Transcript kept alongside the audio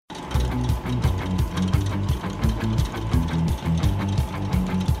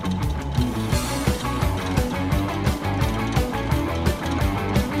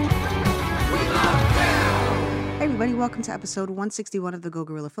everybody. Welcome to episode 161 of the Go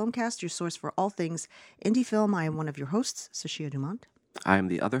Gorilla Filmcast, your source for all things indie film. I am one of your hosts, Sashia Dumont. I am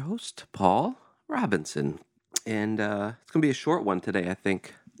the other host, Paul Robinson. And it's going to be a short one today, I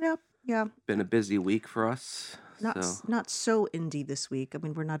think. Yep, yeah. Been a busy week for us. Not so indie this week. I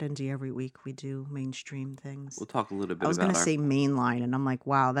mean, we're not indie every week. We do mainstream things. We'll talk a little bit about I was going to say mainline, and I'm like,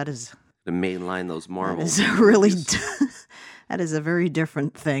 wow, that is... The mainline, those Marvels. That is really... that is a very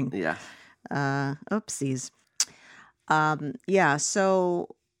different thing. Yeah. Oopsies. Yeah,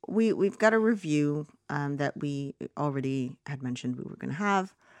 so we've got a review that we already had mentioned we were going to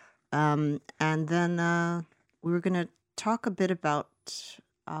have. And then we were going to talk a bit about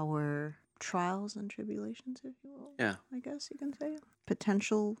our trials and tribulations, if you will. Yeah. I guess you can say.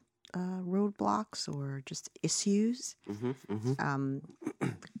 Potential roadblocks or just issues.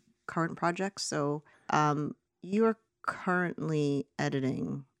 Current projects. So you are currently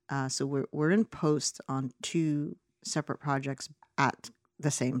editing. So we're in post on two separate projects at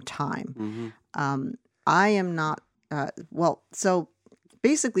the same time. I am not, so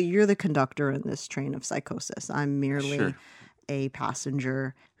basically you're the conductor in this train of psychosis. I'm merely a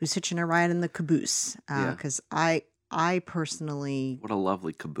passenger who's hitching a ride in the caboose. Because I personally... What a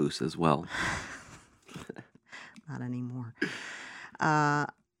lovely caboose as well. Not anymore.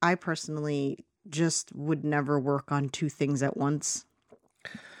 I personally just would never work on two things at once.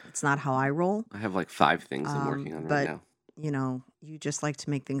 It's not how I roll. I have like 5 things I'm working on right now. But, you know, you just like to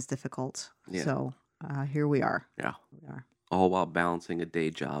make things difficult. Yeah. So here we are. Yeah. We are. All while balancing a day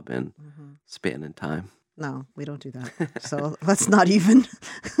job and spanning time. No, we don't do that. So let's not even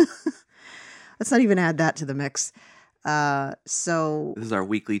add that to the mix. So this is our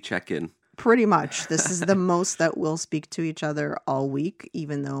weekly check-in. Pretty much. This is the most that we'll speak to each other all week,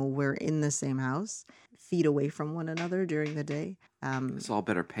 even though we're in the same house, feet away from one another during the day. It's all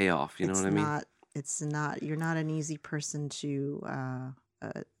better payoff, you know what I mean? It's not, you're not an easy person to,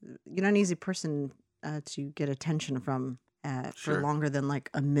 to get attention from for longer than like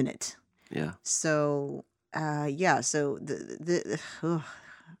a minute. Yeah. So, so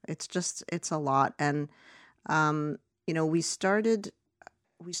it's a lot. And, we started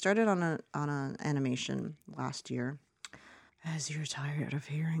on an animation last year, as you're tired of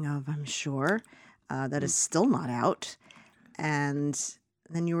hearing of, I'm sure, that is still not out. And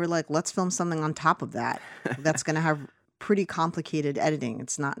then you were like, let's film something on top of that. That's going to have pretty complicated editing.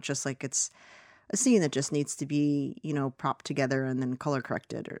 It's not just like it's a scene that just needs to be, propped together and then color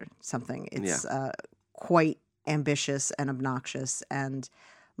corrected or something. It's quite ambitious and obnoxious. And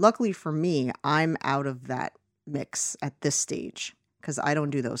luckily for me, I'm out of that mix at this stage because I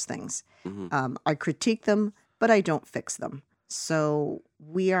don't do those things. I critique them, but I don't fix them. So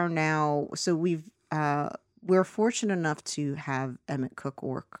we're fortunate enough to have Emmett Cook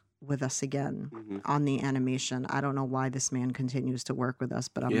work with us again on the animation. I don't know why this man continues to work with us,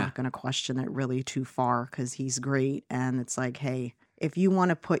 but I'm not going to question it really too far because he's great. And it's like, hey, if you want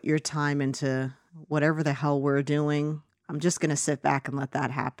to put your time into whatever the hell we're doing, I'm just going to sit back and let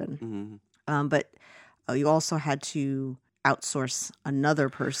that happen. But you also had to outsource another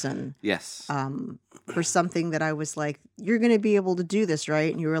person. Yes. For something that I was like, you're going to be able to do this,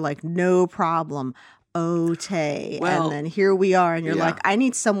 right? And you were like, no problem. Okay. Well, and then here we are. And you're like, I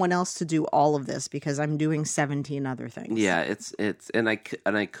need someone else to do all of this because I'm doing 17 other things. Yeah, it's and I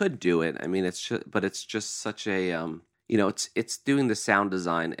could do it. I mean, it's just such a it's doing the sound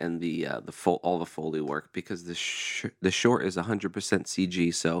design and all the Foley work because the short is 100%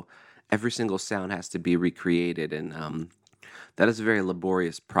 CG, so every single sound has to be recreated, and that is a very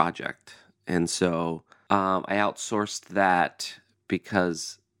laborious project. And so I outsourced that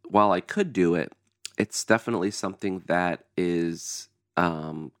because while I could do it, it's definitely something that is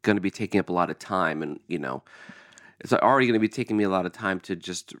going to be taking up a lot of time. And, it's already going to be taking me a lot of time to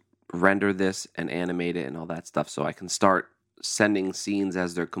just render this and animate it and all that stuff so I can start sending scenes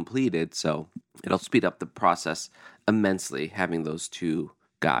as they're completed. So it'll speed up the process immensely having those two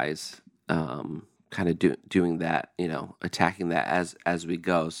guys kind of doing that, attacking that as we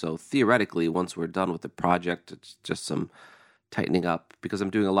go. So theoretically, once we're done with the project, it's just some tightening up because I'm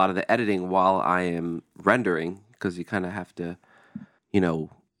doing a lot of the editing while I am rendering because you kind of have to,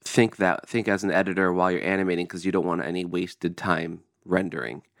 think as an editor while you're animating because you don't want any wasted time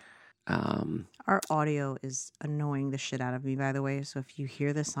rendering. Our audio is annoying the shit out of me, by the way. So if you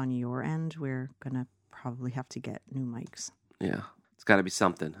hear this on your end, we're going to probably have to get new mics. Yeah. It's got to be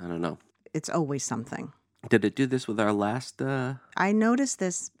something. I don't know. It's always something. Did it do this with our last... I noticed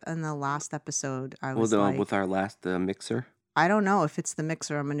this in the last episode. I was like... With our last mixer? I don't know. If it's the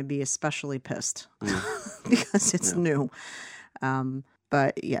mixer, I'm going to be especially pissed because it's new.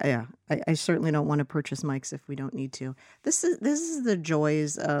 But yeah. I certainly don't want to purchase mics if we don't need to. This is the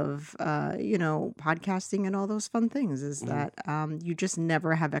joys of podcasting and all those fun things. Is that you just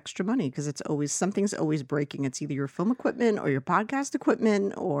never have extra money because it's always something's always breaking. It's either your film equipment or your podcast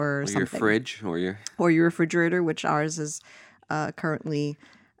equipment or something. Your fridge or your refrigerator, which ours is currently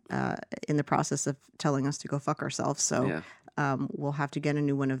in the process of telling us to go fuck ourselves. So we'll have to get a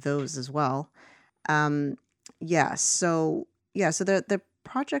new one of those as well. So the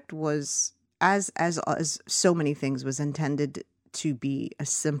project was as so many things was intended to be a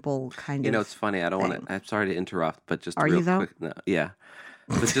simple kind of. It's funny. I don't want to. I'm sorry to interrupt, but just Are real you though? quick. No, yeah.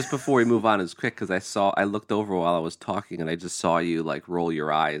 But just before we move on, it's quick because I looked over while I was talking and I just saw you like roll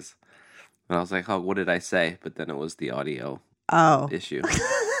your eyes, and I was like, "Oh, what did I say?" But then it was the audio issue.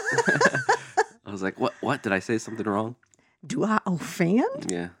 I was like, "What? Did I say something wrong?" Do I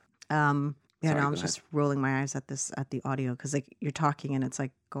offend? Yeah. Yeah, Sorry, no, I go was just rolling my eyes at the audio because like you're talking and it's like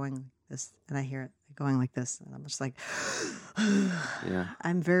going like this, and I hear it going like this, and I'm just like, yeah.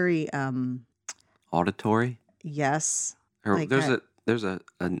 I'm very Auditory. yes. Or Like there's a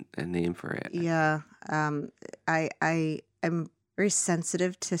name for it. Yeah, I am very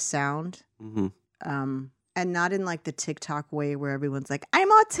sensitive to sound, Mm-hmm. and not in like the TikTok way where everyone's like, I'm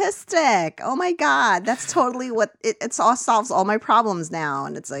autistic. Oh my God, that's totally what it's all solves all my problems now.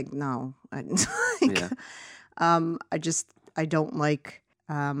 And it's like, no, I don't like,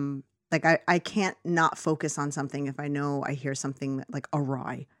 I can't not focus on something if I know I hear something like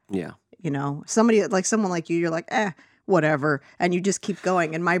awry, Yeah. someone like you, you're like, whatever. And you just keep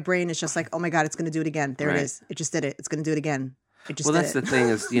going. And my brain is just like, oh my God, it's going to do it again. There Right. it is. It just did it. It's going to do it again. Well, that's the thing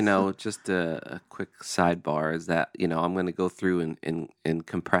is, just a quick sidebar is that, I'm going to go through and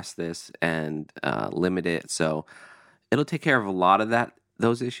compress this and limit it. So it'll take care of a lot of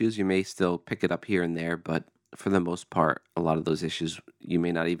those issues. You may still pick it up here and there, but for the most part, a lot of those issues you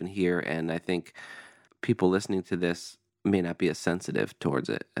may not even hear. And I think people listening to this may not be as sensitive towards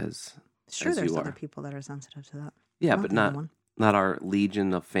it as Sure, as there's you other are. people that are sensitive to that. Yeah, Not but the only one. not our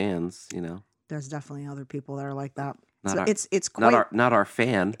legion of fans, There's definitely other people that are like that. Not So our- it's quite not our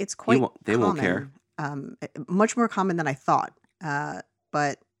fan. it's quite They won't care. common, much more common than I thought.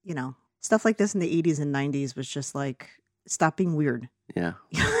 But stuff like this in the 80s and 90s was just like, stop being weird. Yeah.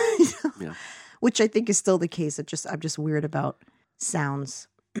 Yeah. Which I think is still the case. I'm just weird about sounds.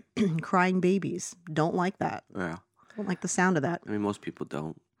 Crying babies. Don't like that. Yeah. Don't like the sound of that. I mean, most people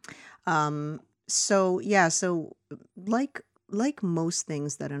don't. So like most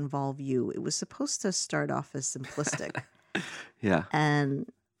things that involve you, it was supposed to start off as simplistic. Yeah. And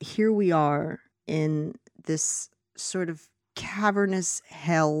here we are in this sort of cavernous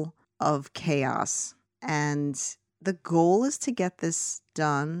hell of chaos. And the goal is to get this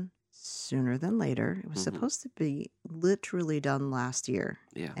done sooner than later. It was Mhm. supposed to be literally done last year.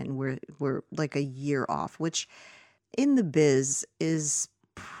 Yeah. And we're like a year off, which in the biz is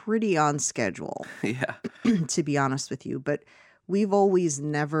pretty on schedule, Yeah. to be honest with you. But we've always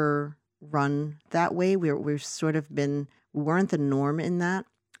never run that way. We've sort of we weren't the norm in that.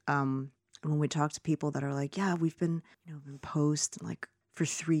 When we talk to people that are like, yeah, we've been, in post like for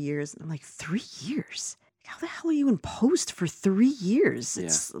 3 years. And I'm like, 3 years? How the hell are you in post for 3 years? Yeah.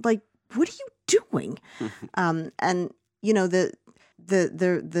 It's like, what are you doing? And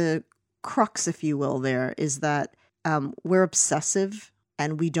the crux, if you will, there is that we're obsessive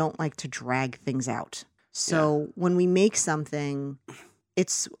and we don't like to drag things out. So when we make something,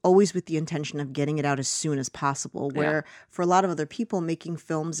 it's always with the intention of getting it out as soon as possible. Where for a lot of other people, making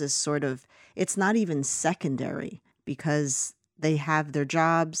films is sort of, it's not even secondary because they have their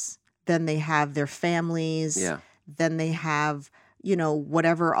jobs, then they have their families, then they have,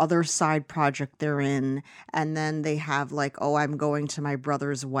 whatever other side project they're in. And then they have like, oh, I'm going to my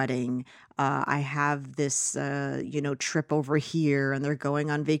brother's wedding. I have this, trip over here, and they're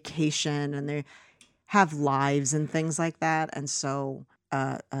going on vacation, and they have lives and things like that. And so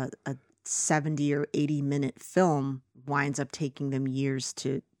a 70 or 80 minute film winds up taking them years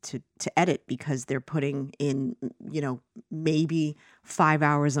to edit because they're putting in, maybe 5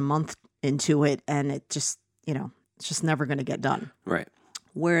 hours a month into it. And it just, it's just never going to get done. Right.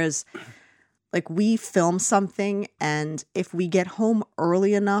 Whereas like we film something, and if we get home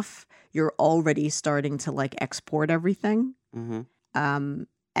early enough, you're already starting to like export everything. Mm-hmm.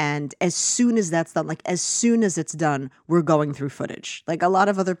 And as soon as that's done, like as soon as it's done, we're going through footage. Like a lot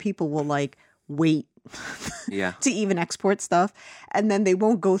of other people will like wait to even export stuff. And then they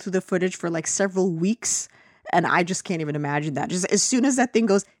won't go through the footage for like several weeks. And I just can't even imagine that. Just as soon as that thing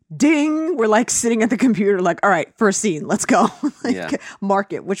goes ding, we're like sitting at the computer like, all right, first scene, let's go.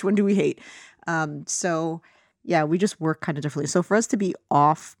 Mark it. Which one do we hate? So Yeah, we just work kind of differently. So for us to be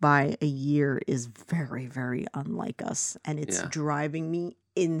off by a year is very, very unlike us, and it's Yeah. driving me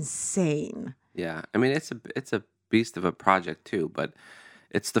insane. Yeah. I mean, it's a beast of a project too, but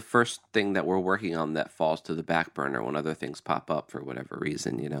it's the first thing that we're working on that falls to the back burner when other things pop up for whatever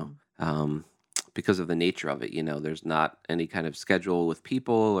reason, you know. Because of the nature of it, you know, there's not any kind of schedule with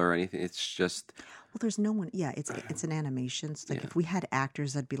people or anything. It's just Well, there's no one. Yeah, it's an animation. It's like Yeah. if we had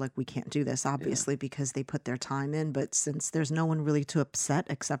actors, I'd be like, we can't do this, obviously, because they put their time in. But since there's no one really to upset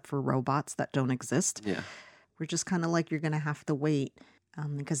except for robots that don't exist, yeah. we're just kind of like, you're going to have to wait.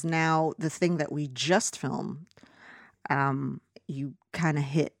 Because now the thing that we just filmed, you kind of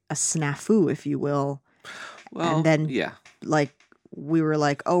hit a snafu, if you will. Well, And then, yeah. like, we were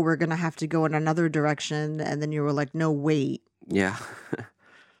like, oh, we're going to have to go in another direction. And then you were like, no, wait. Yeah.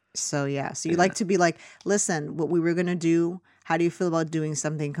 So, yeah. So you like to be like, listen, what we were going to do, how do you feel about doing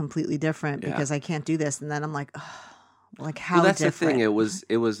something completely different? Yeah. Because I can't do this. And then I'm like, oh, like, how Well, that's different? the thing.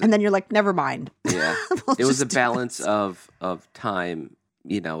 It was And then you're like, never mind. yeah. We'll It was a just do balance this. of time.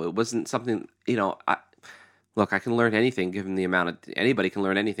 You know, it wasn't something. You know, look, I can learn anything given the amount of anybody can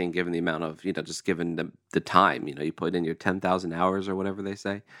learn anything given the amount of just given the time. You know, you put in your 10,000 hours or whatever they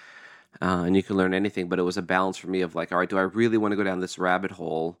say, and you can learn anything. But it was a balance for me of like, all right, do I really want to go down this rabbit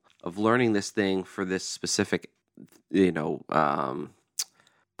hole of learning this thing for this specific,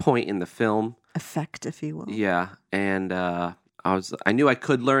 point in the film? Effect, if you will. Yeah, and I knew I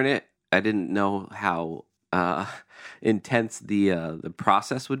could learn it. I didn't know how intense the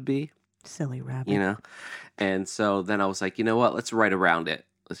process would be, Silly rabbit. you know. And so then I was like, you know what? Let's write around it.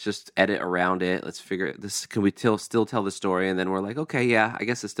 Let's just edit around it. Let's figure this. Can we still tell the story? And then we're like, okay, yeah, I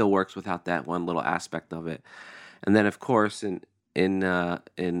guess it still works without that one little aspect of it. And then, of course, in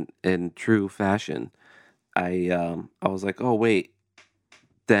true fashion, I was like, oh wait,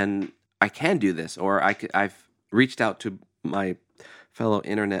 then I can do this, or I've reached out to my fellow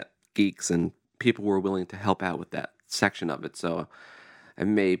internet geeks, and people were willing to help out with that section of it. So I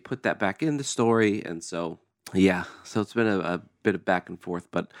may put that back in the story, and so yeah, so it's been a bit of back and forth,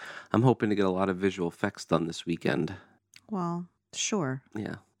 but I'm hoping to get a lot of visual effects done this weekend. Well, sure.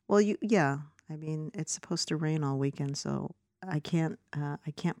 Yeah, Well, yeah. I mean, it's supposed to rain all weekend, so I can't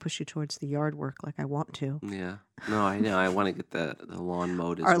push you towards the yard work like I want to. yeah. No, I know. I want to get the lawn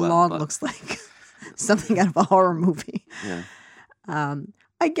mowed as Our well. lawn but, looks like something out of a horror movie. yeah,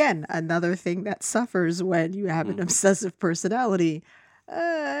 Again, another thing that suffers when you have an obsessive personality.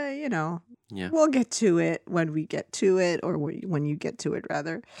 yeah, We'll get to it when we get to it, or when you get to it,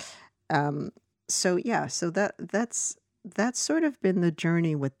 rather. So yeah, so that's sort of been the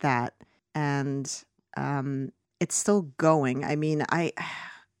journey with that, and it's still going. I mean, I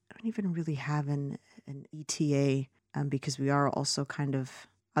don't even really have an ETA, because we are also kind of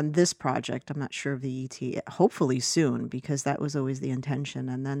on this project. I'm not sure of the ETA. Hopefully soon, because that was always the intention.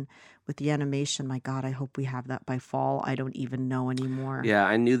 And then with the animation, my God, I hope we have that by fall. I don't even know anymore. yeah.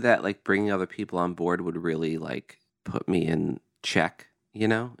 I knew that like bringing other people on board would really like put me in check,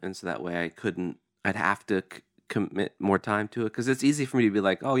 and so that way I'd have to commit more time to it, because it's easy for me to be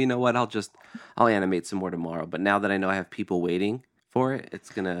like, oh, you know what, I'll animate some more tomorrow. But now that I know I have people waiting for it, it's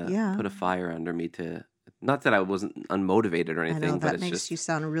gonna put a fire under me to. Not that I wasn't unmotivated or I anything, know, but that it's makes just you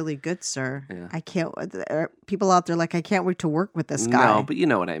sound really good, sir. Yeah. I can't. There are people out there like, I can't wait to work with this guy. no, but you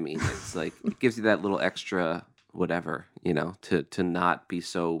know what I mean. It's like it gives you that little extra whatever, to not be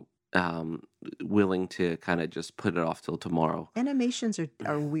so willing to kind of just put it off till tomorrow. Animations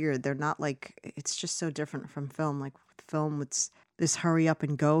are weird. They're not like, it's just so different from film. Like with film, it's this hurry up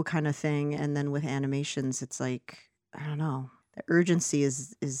and go kind of thing, and then with animations, it's like, I don't know. The urgency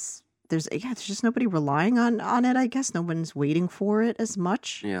is there's just nobody relying on it. I guess no one's waiting for it as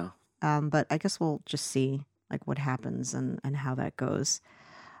much. Yeah. But I guess we'll just see like what happens and how that goes.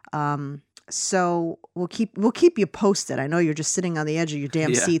 So we'll keep you posted. I know you're just sitting on the edge of your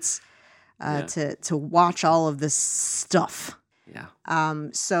damn seats to watch all of this stuff. Yeah.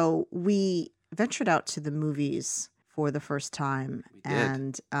 So we ventured out to the movies for the first time, We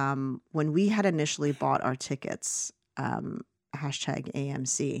did. and when we had initially bought our tickets,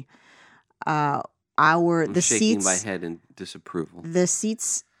 #AMC, I'm the shaking seats, my head in disapproval. the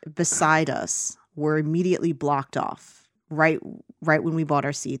seats beside us were immediately blocked off. Right when we bought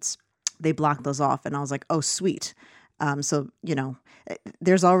our seats, they blocked those off, and I was like, "Oh, sweet." So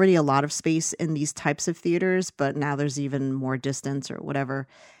there's already a lot of space in these types of theaters, but now there's even more distance or whatever.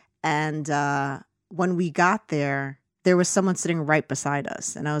 And when we got there was someone sitting right beside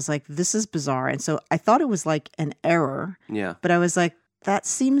us, and I was like, "This is bizarre." And so I thought it was like an error, Yeah. but I was like, "That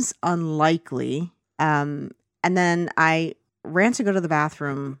seems unlikely." And then I ran to go to the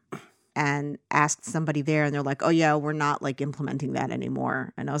bathroom, and asked somebody there, and they're like, "Oh yeah, we're not like implementing that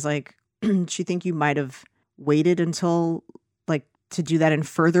anymore." And I was like, "Do you think you might have waited until like to do that in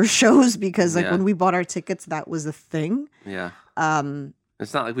further shows? Because like when we bought our tickets, that was a thing." Yeah. Um,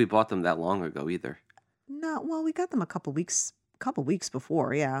 It's not like we bought them that long ago either. No, well, we got them a couple weeks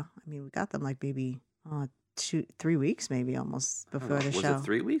before. Yeah, I mean, we got them like maybe 2-3 weeks, maybe almost before the show. Was it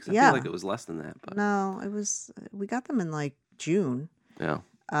 3 weeks? I Yeah. feel like it was less than that. But No, it was. We got them in like June. yeah,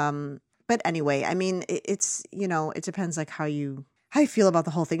 But anyway, I mean, it's it depends like how you feel about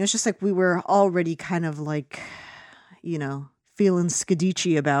the whole thing. It's just like we were already kind of like, feeling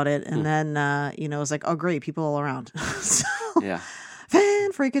skadoochie about it, and then it was like, oh great, people all around. So yeah,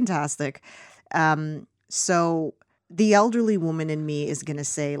 fan-freaking-tastic. So the elderly woman in me is going to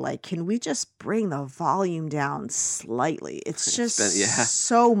say, like, can we just bring the volume down slightly? It's just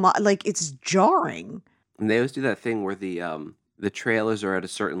so much, like, it's jarring. and they always do that thing where the trailers are at a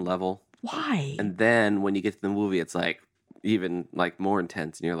certain level. Why? And then when you get to the movie, it's like even like more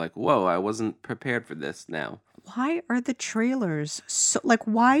intense, and you're like, "Whoa, I wasn't prepared for this." Now, why are the trailers so like?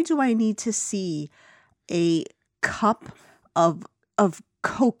 Why do I need to see a cup of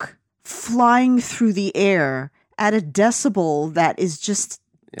Coke flying through the air at a decibel that is just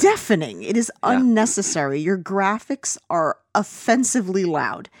deafening? It is unnecessary. Your graphics are offensively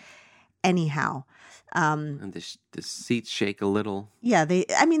loud. Anyhow. And the seats shake a little. Yeah,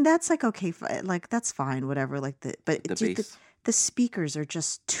 I mean, that's like okay, like that's fine, whatever. Like the speakers are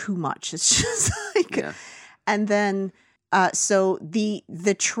just too much. It's just like, and then so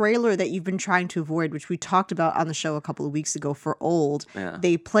the trailer that you've been trying to avoid, which we talked about on the show a couple of weeks ago for Old,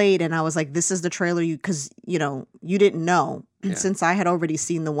 they played, and I was like, this is the trailer because you didn't know, and since I had already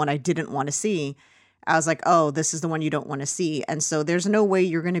seen the one I didn't want to see. I was like, oh, this is the one you don't want to see. And so there's no way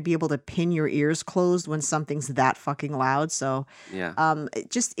you're going to be able to pin your ears closed when something's that fucking loud. So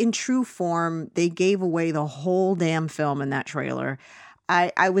just in true form, they gave away the whole damn film in that trailer.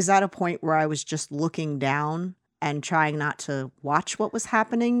 I was at a point where I was just looking down and trying not to watch what was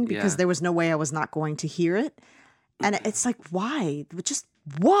happening because there was no way I was not going to hear it. And it's like, why? Just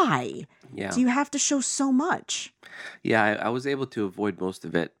why? Yeah. Do you have to show so much? Yeah, I was able to avoid most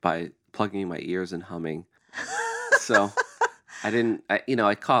of it by plugging in my ears and humming. So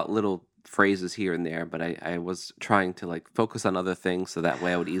I caught little phrases here and there, but I was trying to like focus on other things so that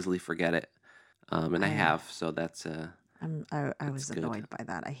way I would easily forget it. And I have, so that's I was annoyed by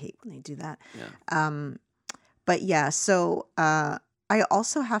that. I hate when they do that. Yeah. But yeah, so I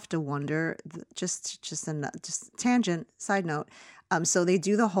also have to wonder, just tangent, side note. So they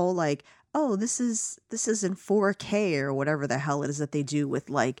do the whole like, oh, this is in 4K or whatever the hell it is that they do with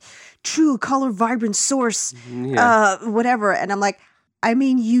like true color vibrant source, whatever. And I'm like, I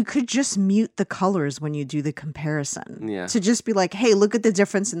mean, you could just mute the colors when you do the comparison. Yeah. To just be like, hey, look at the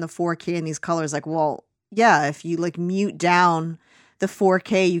difference in the 4K and these colors. Like, well, yeah, if you like mute down the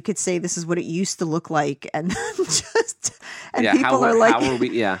 4K, you could say this is what it used to look like, and people are like, how are we?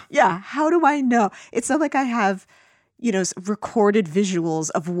 Yeah, how do I know? It's not like I have recorded visuals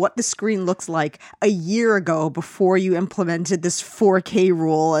of what the screen looks like a year ago before you implemented this 4K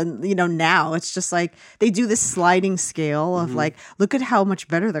rule. And, now it's just like they do this sliding scale of like, look at how much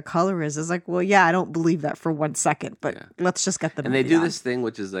better the color is. It's like, well, yeah, I don't believe that for 1 second, but let's just get them. And they do this thing,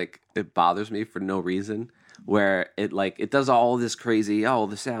 which is like, it bothers me for no reason, where it does all this crazy, oh,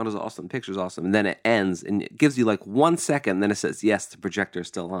 the sound is awesome, the picture's awesome. And then it ends and it gives you like 1 second. Then it says, yes, the projector is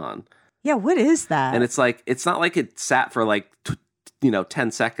still on. Yeah, what is that? And it's like, it's not like it sat for like, 10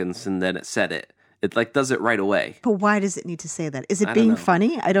 seconds and then it said it. It like does it right away. But why does it need to say that? Is it being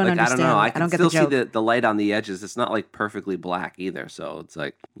funny? I don't understand. I don't know. I can still get the joke. see the light on the edges. It's not like perfectly black either. So it's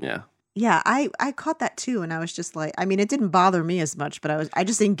like, yeah. Yeah, I caught that too. And I was just like, I mean, it didn't bother me as much, but I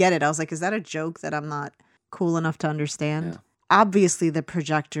just didn't get it. I was like, is that a joke that I'm not cool enough to understand? Yeah. Obviously, the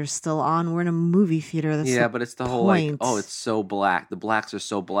projector's still on. We're in a movie theater. That's but it's the whole like, oh, it's so black. The blacks are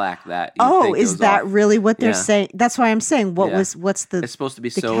so black that. Is that really what they're saying? That's why I'm saying, what's the? It's supposed to be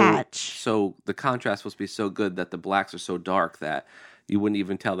the so catch? So the contrast is supposed to be so good that the blacks are so dark that you wouldn't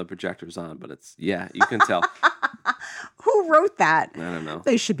even tell the projector's on. But it's you can tell. Who wrote that? I don't know.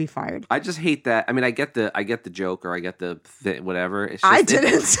 They should be fired. I just hate that. I mean, I get the joke or I get the whatever. It's just, I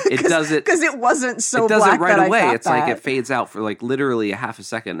didn't. It does it because it wasn't so. It does black it right that away. I It's that. like it fades out for like literally a half a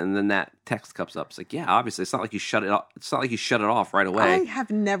second, and then that text comes up. It's like, yeah, obviously, it's not like you shut it off. It's not like you shut it off right away. I have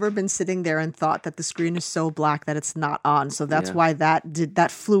never been sitting there and thought that the screen is so black that it's not on. So that's why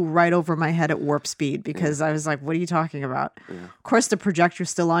that flew right over my head at warp speed because I was like, what are you talking about? Yeah. Of course, the projector's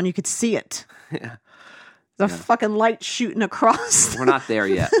still on. You could see it. Yeah. The fucking light shooting across. We're not there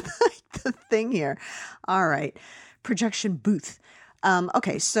yet. The thing here. All right. Projection booth.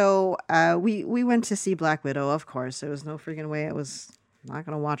 Okay, so we went to see Black Widow. Of course, there was no freaking way I was not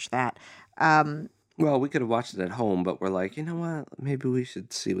gonna watch that. Well, we could have watched it at home, but we're like, you know what? Maybe we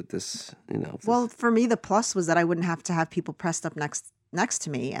should see what this, Well, for me, the plus was that I wouldn't have to have people pressed up next to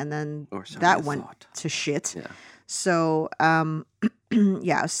me, and then Or so that I went thought. to shit. Yeah. So,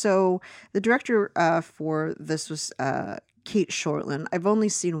 yeah. So the director for this was Kate Shortland. I've only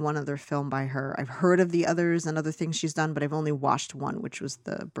seen one other film by her. I've heard of the others and other things she's done, but I've only watched one, which was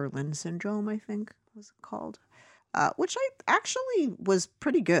the Berlin Syndrome, I think was it called, which I actually was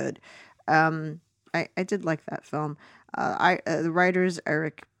pretty good. I did like that film. The writers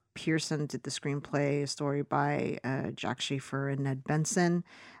Eric Pearson did the screenplay, a story by Jack Schaefer and Ned Benson.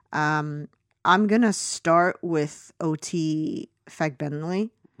 I'm gonna start with O.T. Fagbenley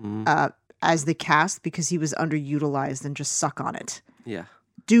as the cast because he was underutilized and just suck on it. Yeah.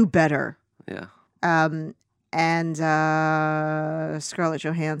 Do better. Yeah. And Scarlett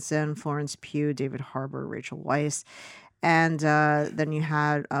Johansson, Florence Pugh, David Harbour, Rachel Weisz. And then you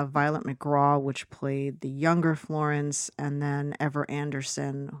had Violet McGraw, which played the younger Florence, and then Ever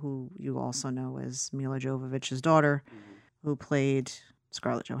Anderson, who you also know as Mila Jovovich's daughter, who played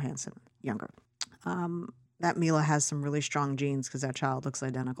Scarlett Johansson, younger. That Mila has some really strong genes because that child looks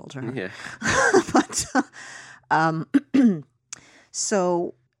identical to her. Yeah. But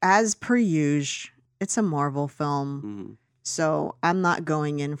so as per usual, it's a Marvel film, so I'm not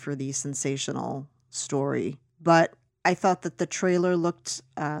going in for the sensational story, but I thought that the trailer looked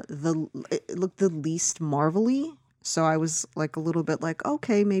the least Marvel-y, so I was like a little bit like,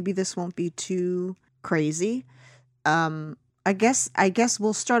 okay, maybe this won't be too crazy. I guess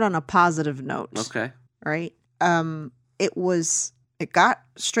we'll start on a positive note. Okay. Right? It got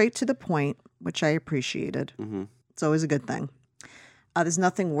straight to the point, which I appreciated. It's always a good thing. There's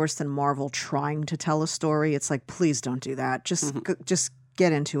nothing worse than Marvel trying to tell a story. It's like, please don't do that. Just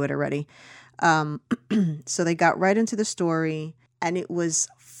get into it already. So they got right into the story, and it was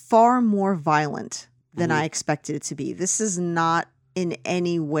far more violent than I expected it to be. This is not in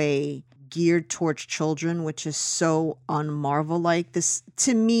any way geared towards children, which is so un-Marvel-like. This,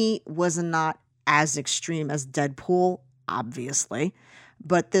 to me, was not as extreme as Deadpool, obviously,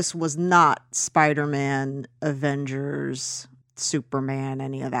 but this was not Spider-Man, Avengers, Superman,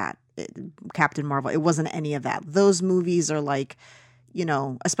 any of that. Captain Marvel, it wasn't any of that. Those movies are like,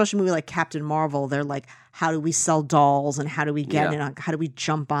 especially a movie like Captain Marvel, they're like, how do we sell dolls and how do we get in? How do we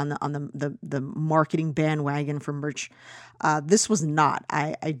jump on the marketing bandwagon for merch? This was not.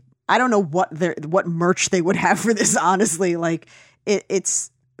 I don't know what merch they would have for this. Honestly, like it's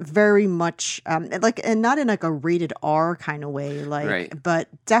very much and not in like a rated R kind of way, like, right. But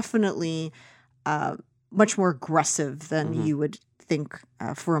definitely much more aggressive than you would think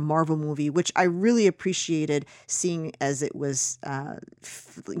for a Marvel movie, which I really appreciated seeing as it was, a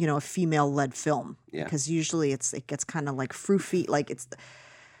female-led film. Yeah. Because usually it gets kind of like froofy. Like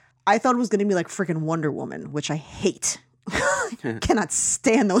I thought it was going to be like freaking Wonder Woman, which I hate. Cannot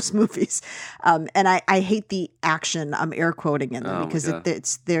stand those movies. And I hate the action. I'm air quoting in them because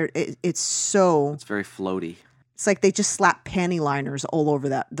it's so. It's very floaty. It's like they just slap panty liners all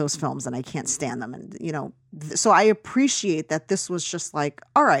over those films, and I can't stand them. And so I appreciate that this was just like,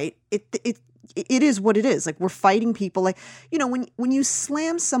 all right, it is what it is. Like, we're fighting people. Like, when you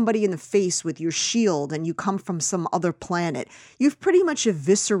slam somebody in the face with your shield and you come from some other planet, you've pretty much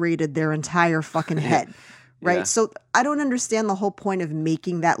eviscerated their entire fucking head. Right. Yeah. So I don't understand the whole point of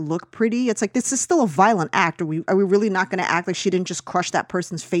making that look pretty. It's like, this is still a violent act. Are we really not going to act like she didn't just crush that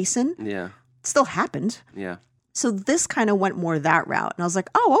person's face in? Yeah. It still happened. Yeah. So this kind of went more that route. And I was like,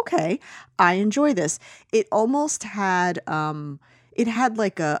 oh, okay, I enjoy this. It almost had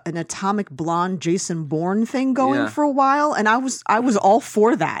like an Atomic Blonde Jason Bourne thing going for a while. And I was all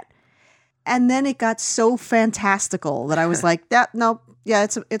for that. And then it got so fantastical that I was like,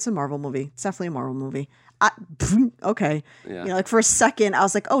 it's a Marvel movie. It's definitely a Marvel movie. Okay. Yeah. Like for a second, I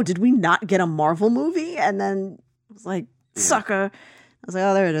was like, oh, did we not get a Marvel movie? And then I was like, sucker. I was like,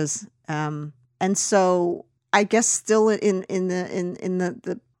 oh, there it is. And so I guess still in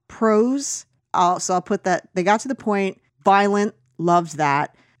the pros, I'll put that they got to the point. Violent, loved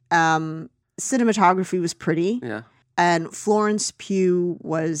that. Cinematography was pretty. Yeah. And Florence Pugh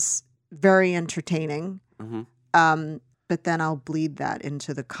was very entertaining. But then I'll bleed that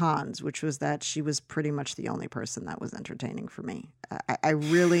into the cons, which was that she was pretty much the only person that was entertaining for me. I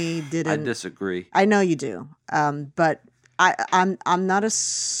really didn't. I disagree. I know you do. But I'm not a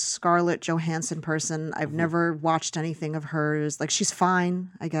Scarlett Johansson person. I've never watched anything of hers. Like, she's fine,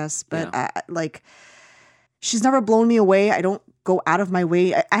 I guess, but she's never blown me away. I don't go out of my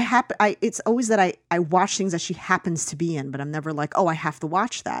way. It's always that I watch things that she happens to be in, but I'm never like, oh, I have to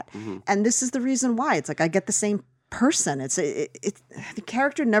watch that. And this is the reason why. It's like I get the same person. The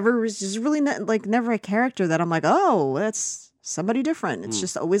character never is just really never a character that I'm like, oh, that's somebody different. It's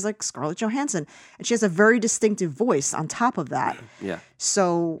just always like Scarlett Johansson, and she has a very distinctive voice on top of that. Yeah.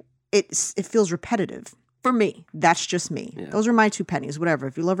 So it feels repetitive for me. That's just me. Yeah. Those are my 2 pennies. Whatever.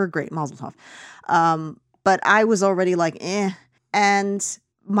 If you love her, great, mazel tov. But I was already like, eh. And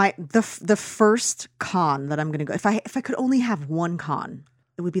the first con that I'm gonna go, if I could only have one con,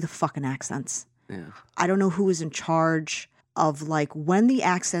 it would be the fucking accents. Yeah. I don't know who was in charge of like when the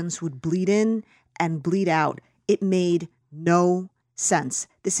accents would bleed in and bleed out. It made no sense.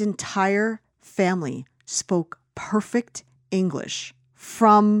 This entire family spoke perfect English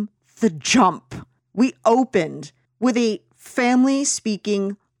from the jump. We opened with a family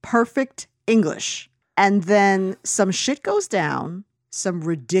speaking perfect English. And then some shit goes down. Some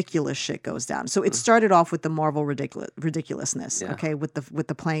ridiculous shit goes down. So it started off with the Marvel ridiculousness. Yeah. Okay, with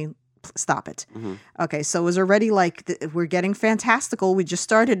the plane. Stop it. Okay, so it was already like we're getting fantastical. We just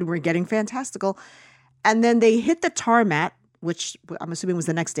started. And we're getting fantastical, and then they hit the tarmac, which I'm assuming was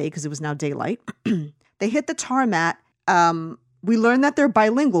the next day because it was now daylight. They hit the tarmac. We learned that they're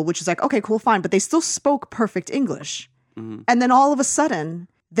bilingual, which is like, okay, cool, fine, but they still spoke perfect English. And then all of a sudden,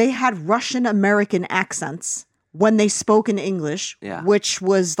 they had Russian American accents when they spoke in English, which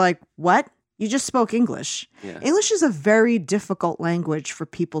was like, what? You just spoke English. Yeah. English is a very difficult language for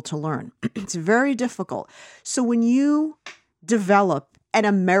people to learn. It's very difficult. So when you develop an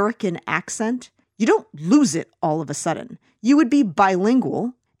American accent, you don't lose it all of a sudden. You would be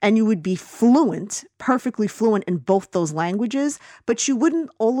bilingual and you would be fluent, perfectly fluent in both those languages, but you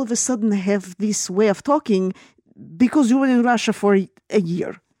wouldn't all of a sudden have this way of talking because you were in Russia for a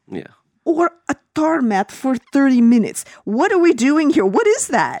year. Yeah. Or a tarmac for 30 minutes. What are we doing here? What is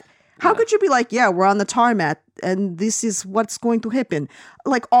that? How could you be like, yeah, we're on the tarmac and this is what's going to happen?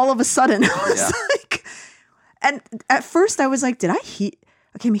 Like all of a sudden, I was like, and at first I was like, okay,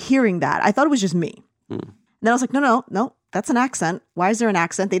 I'm hearing that. I thought it was just me. And then I was like, no, that's an accent. Why is there an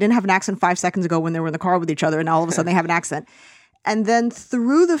accent? They didn't have an accent 5 seconds ago when they were in the car with each other. And now all of a sudden they have an accent. And then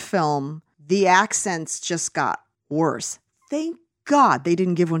through the film, the accents just got worse. Thank God they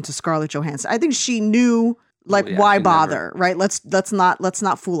didn't give one to Scarlett Johansson. I think she knew. Why bother, right? Let's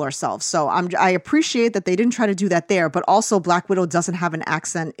not fool ourselves. So I appreciate that they didn't try to do that there, but also Black Widow doesn't have an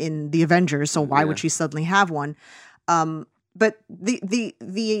accent in the Avengers, so why would she suddenly have one? But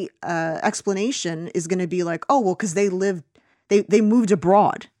the explanation is going to be like, oh well, because they moved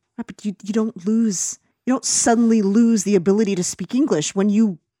abroad, right? But you don't suddenly lose the ability to speak English when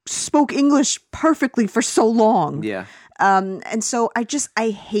you spoke English perfectly for so long. Yeah. And so I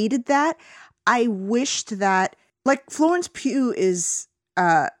hated that. I wished that, like, Florence Pugh is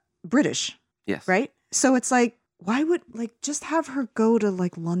British. Yes. Right? So it's like, why would, like, just have her go to,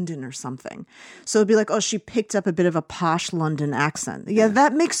 like, London or something? So it'd be like, oh, she picked up a bit of a posh London accent. Yeah,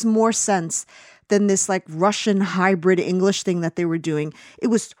 that makes more sense than this, like, Russian hybrid English thing that they were doing. It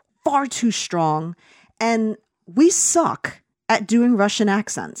was far too strong. And we suck at doing Russian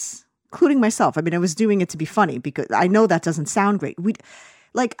accents, including myself. I mean, I was doing it to be funny because I know that doesn't sound great.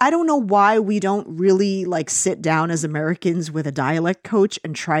 I don't know why we don't really like sit down as Americans with a dialect coach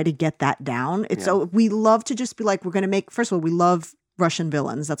and try to get that down. So we love to just be like, we're going to make, first of all, we love Russian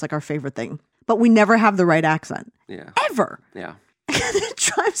villains. That's like our favorite thing, but we never have the right accent. Yeah. Ever. Yeah. It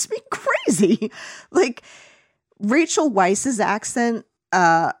drives me crazy. Like Rachel Weisz's accent,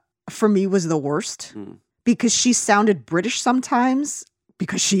 for me was the worst because she sounded British sometimes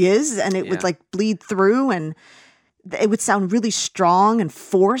because she is, and it would like bleed through and it would sound really strong and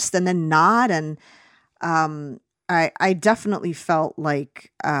forced and then not. And I definitely felt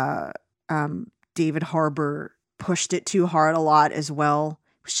like David Harbour pushed it too hard a lot as well.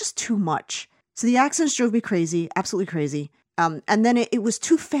 It was just too much. So the accents drove me crazy, absolutely crazy. And then it was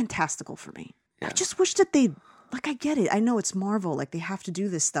too fantastical for me. Yeah. I just wish that they'd, like, I get it. I know it's Marvel, like they have to do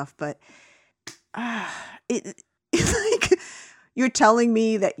this stuff, but it's like you're telling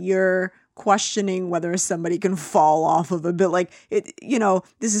me that you're questioning whether somebody can fall off of a bit, like it,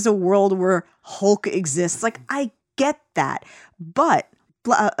 this is a world where Hulk exists. Like I get that, but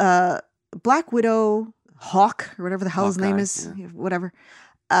Black Widow, Hawk, or whatever the hell his name is, whatever,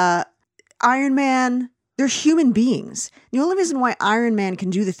 Iron Man, they're human beings. The only reason why Iron Man can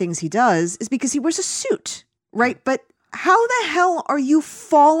do the things he does is because he wears a suit, right? But how the hell are you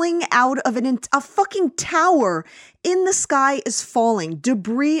falling out of a fucking tower? In the sky is falling.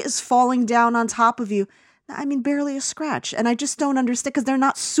 Debris is falling down on top of you. I mean, barely a scratch. And I just don't understand because they're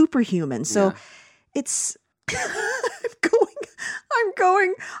not superhuman. So it's I'm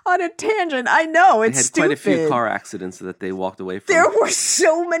going on a tangent. I know, They it's had stupid. quite a few car accidents that they walked away from. There were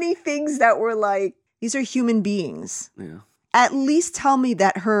so many things that were like, these are human beings. Yeah. At least tell me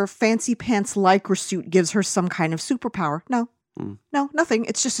that her fancy pants Lycra suit gives her some kind of superpower. No. No, nothing.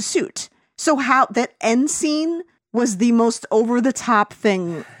 It's just a suit. So how that end scene was the most over-the-top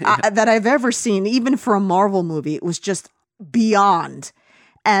thing that I've ever seen, even for a Marvel movie. It was just beyond.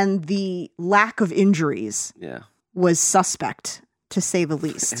 And the lack of injuries was suspect, to say the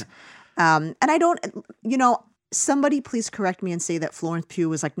least. And I don't, somebody please correct me and say that Florence Pugh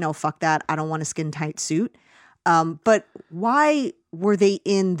was like, no, fuck that. I don't want a skin-tight suit. But why were they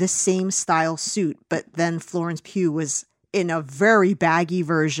in the same style suit, but then Florence Pugh was in a very baggy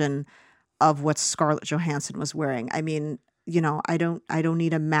version of what Scarlett Johansson was wearing? I mean, I don't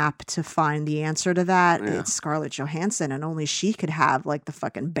need a map to find the answer to that. Yeah. It's Scarlett Johansson, and only she could have like the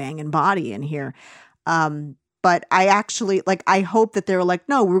fucking banging body in here. But I actually I hope that they were like,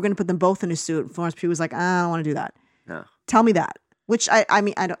 no, we were going to put them both in a suit. And Florence Pugh was like, I don't want to do that. No. Tell me that. Which I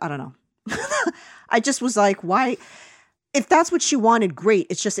mean, I don't know. I just was like, why? If that's what she wanted, great.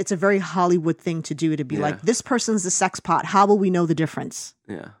 It's a very Hollywood thing to do, to be like, this person's the sex pot. How will we know the difference?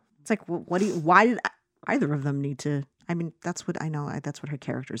 Yeah. It's like, why did either of them need to? I mean, that's what I know. That's what her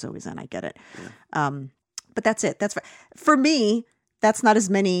character is always in. I get it. Yeah. But that's it. That's for me. That's not as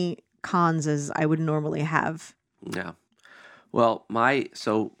many cons as I would normally have. Yeah. Well, my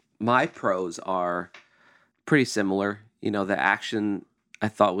pros are pretty similar. The action I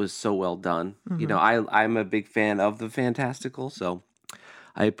thought was so well done. Mm-hmm. I'm a big fan of the fantastical, so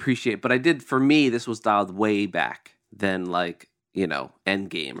I appreciate. But for me, this was dialed way back than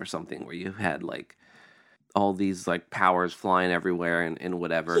Endgame or something, where you had all these powers flying everywhere and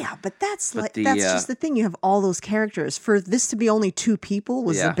whatever. Yeah, but that's just the thing. You have all those characters. For this to be only two people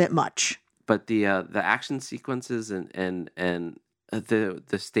was a bit much. But the action sequences and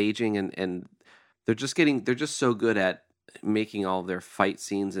the staging and they're just so good at making all their fight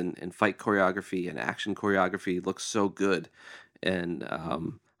scenes and fight choreography and action choreography look so good. And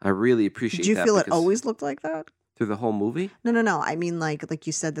I really appreciate that. Did you feel it always looked like that? Through the whole movie? No. I mean, like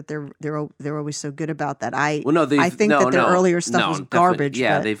you said that they're always so good about that. I think that their earlier stuff was garbage.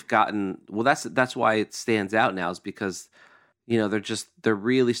 Yeah, they've gotten that's why it stands out now, is because they're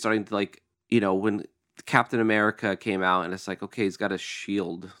really starting to when Captain America came out and it's like, okay, he's got a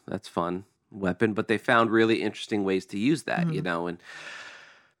shield, that's fun weapon, but they found really interesting ways to use that, mm-hmm. And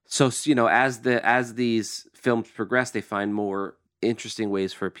so as these films progress, they find more interesting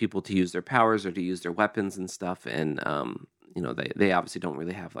ways for people to use their powers or to use their weapons and stuff. And, they obviously don't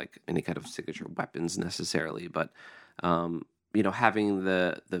really have any kind of signature weapons necessarily, but, having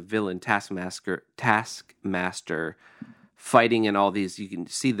the villain Taskmaster fighting in all these, you can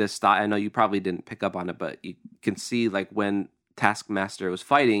see this style. I know you probably didn't pick up on it, but you can see when Taskmaster was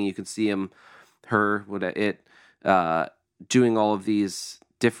fighting, you can see doing all of these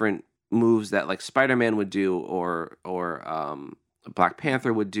different moves that Spider-Man would do or Black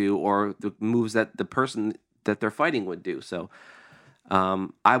Panther would do, or the moves that the person that they're fighting would do. So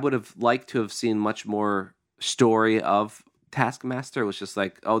I would have liked to have seen much more story of Taskmaster. It was just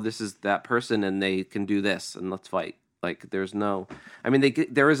this is that person and they can do this and let's fight. There's no, I mean,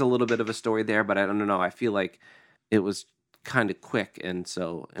 there is a little bit of a story there, but I don't know. I feel like it was kind of quick. And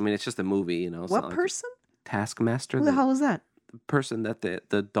so, I mean, it's just a movie, What person? Taskmaster. Who the hell was that? The person that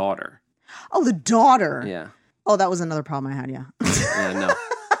the daughter. Oh, the daughter. Yeah. Oh, that was another problem I had. Yeah. Yeah,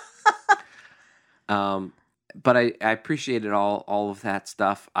 no. But I appreciated all of that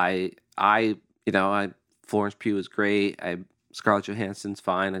stuff. Florence Pugh is great. Scarlett Johansson's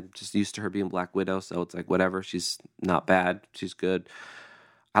fine. I'm just used to her being Black Widow, so it's whatever. She's not bad. She's good.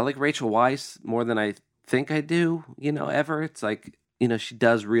 I like Rachel Weisz more than I think I do. Ever. It's she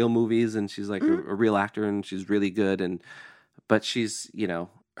does real movies and she's a real actor and she's really good. But she's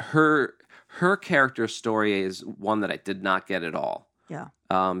her character story is one that I did not get at all. Yeah.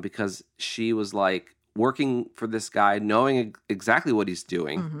 Because she was working for this guy, knowing exactly what he's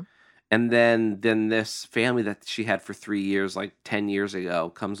doing. Mm-hmm. And then this family that she had for 3 years, 10 years ago,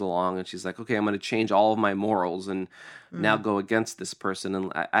 comes along and she's like, okay, I'm going to change all of my morals and now go against this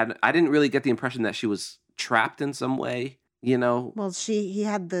person. And I didn't really get the impression that she was trapped in some way, Well, he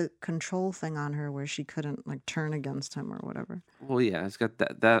had the control thing on her where she couldn't turn against him or whatever. Well, yeah, it's got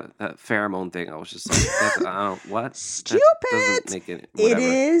that pheromone thing. I was just like, I don't, what? Stupid. That doesn't make it. Whatever. It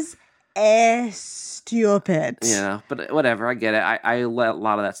is stupid. Yeah, but whatever. I get it. I let a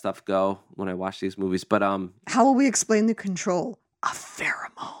lot of that stuff go when I watch these movies. But how will we explain the control? A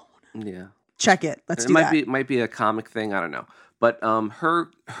pheromone. Yeah. Check it. Let's do that. It might be a comic thing. I don't know. But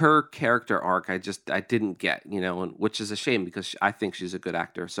her character arc, I didn't get, and which is a shame because I think she's a good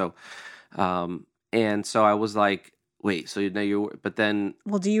actor. So, and so I was like, wait, so now you're, but then,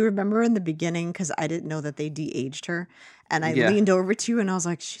 Well, do you remember in the beginning? Because I didn't know that they de-aged her, and I Yeah. leaned over to you and I was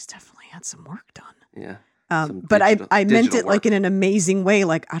like, she's definitely had some work done. yeah, some But I meant digital it like work. in an amazing way.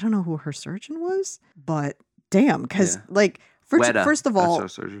 Like, I don't know who her surgeon was, but damn, because Yeah. like Weta, first of that's all, her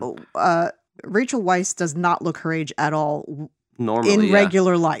surgeon. Rachel Weisz does not look her age at all Normally, in yeah.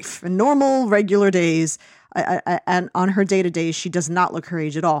 regular life, in normal regular days. And on her day to day, she does not look her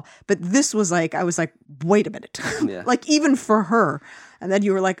age at all. But this was like, I was like, wait a minute, Yeah. like even for her. And then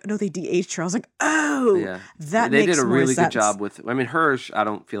you were like, no, they de-aged her. I was like, oh, Yeah, that they makes did a more really sense. good job with. I mean, hers, I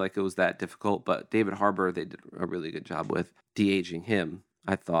don't feel like it was that difficult, but David Harbour, they did a really good job with de-aging him.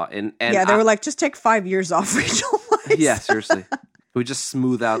 I thought, and Yeah, they were like, just take 5 years off Rachel Weisz. yeah, seriously, we just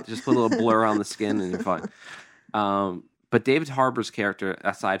smooth out, just put a little blur on the skin, and you're fine. But David Harbour's character,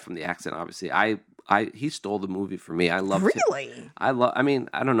 aside from the accent, obviously, he stole the movie for me. I loved him. Really? I mean,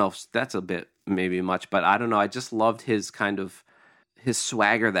 I don't know if that's a bit maybe much, but I don't know. I just loved his kind of his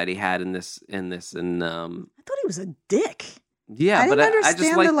swagger that he had in this, and I thought he was a dick. yeah. I didn't but understand I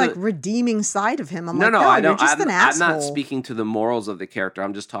just like the like redeeming side of him. I'm like, no, no, I you're don't. just I'm, an I'm asshole. not speaking to the morals of the character.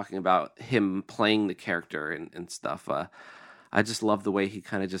 I'm just talking about him playing the character and stuff. I just love the way he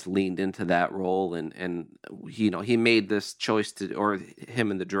kind of just leaned into that role, and he made this choice to, or him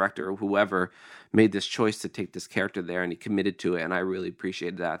and the director or whoever made this choice to take this character there, and he committed to it, and I really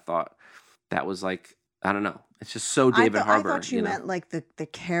appreciated that. I thought that was like, I don't know, it's just so David Harbour. I thought you meant like the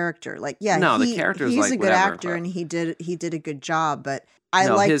character. Like, yeah, No, the character is he's like a good whatever, actor but- and he did a good job. But I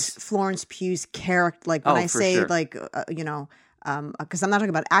No, liked his- Florence Pugh's character. Like when Oh, I for say sure. like because I'm not talking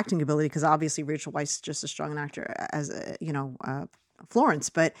about acting ability, because obviously Rachel Weisz is just as strong an actor as Florence.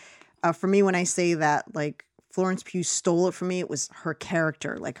 But for me, when I say that like Florence Pugh stole it from me, it was her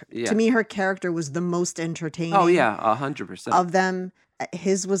character. Like Yeah. to me, her character was the most entertaining. Oh yeah, 100%. Of them.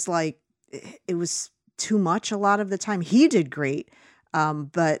 His was like, it was too much a lot of the time. He did great,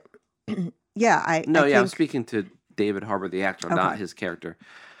 but yeah, I No, think, I'm speaking to David Harbour, the actor, not Okay. his character.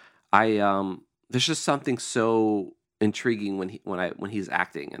 There's just something so intriguing when he's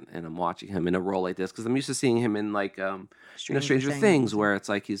acting and I'm watching him in a role like this, because I'm used to seeing him in like Stranger Things, where it's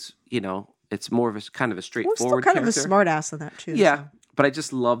like he's it's more of a kind of a Well, straightforward still kind character. of a smart ass in that too. Yeah, so. but I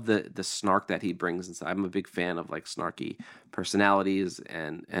just love the snark that he brings inside. I'm a big fan of like snarky personalities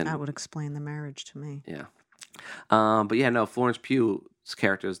and That would explain the marriage to me. yeah. But yeah, no, Florence Pugh's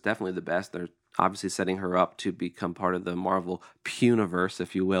character is definitely the best. They're obviously setting her up to become part of the Marvel Puniverse,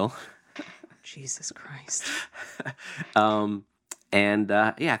 if you will. Jesus Christ. Yeah,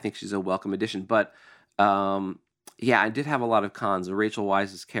 I think she's a welcome addition. But yeah, I did have a lot of cons. Rachel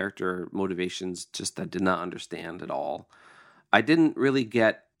Weisz's character motivations, just I did not understand at all. I didn't really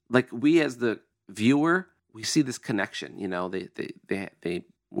get, like, we as the viewer, we see this connection. They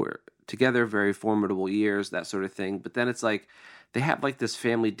were together, very formidable years, that sort of thing. But then it's like they have like this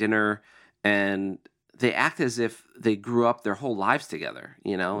family dinner, and they act as if they grew up their whole lives together.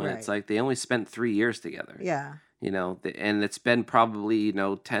 And it's Right. like they only spent 3 years together. Yeah. And it's been probably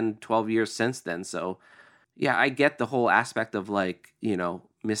 10, 12 years since then. So yeah, I get the whole aspect of like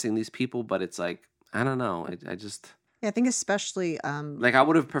missing these people, but it's like I don't know. I just Yeah, I think especially like I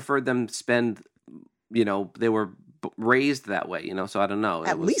would have preferred them spend. They were raised that way. So I don't know. It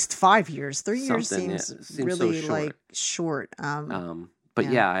at was least 5 years. 3 years something, yeah, seems, it seems so really short. like short. But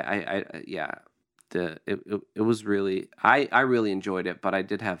yeah. it was really I really enjoyed it, but I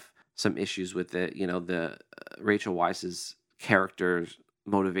did have some issues with it. The Rachel Weisz's character's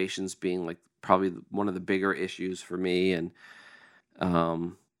motivations being like probably one of the bigger issues for me, and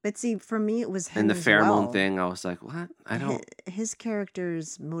But see, for me, it was him and the as pheromone well. thing. I was like, what? I don't. His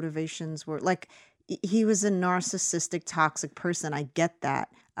character's motivations were like he was a narcissistic, toxic person. I get that,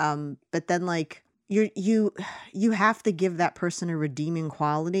 but then like you have to give that person a redeeming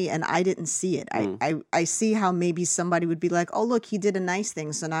quality, and I didn't see it. I see how maybe somebody would be like, oh look, he did a nice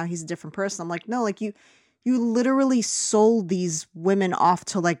thing, so now he's a different person. I'm like, no, like you literally sold these women off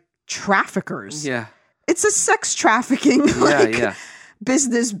to like traffickers. Yeah. It's a sex trafficking Yeah.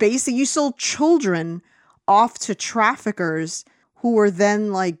 business. Basically, you sold children off to traffickers who were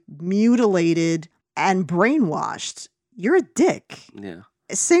then like mutilated and brainwashed. You're a dick. Yeah.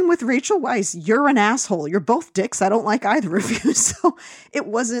 Same with Rachel Weisz. You're an asshole. You're both dicks. I don't like either of you. So it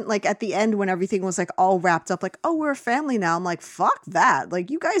wasn't like at the end when everything was like all wrapped up, like, oh, we're a family now. I'm like, fuck that. Like,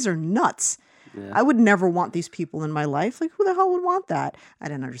 you guys are nuts. Yeah. I would never want these people in my life. Like, who the hell would want that? I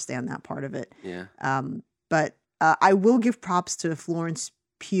didn't understand that part of it. Yeah. But I will give props to Florence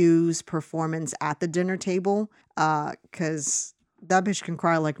Pugh's performance at the dinner table, because that bitch can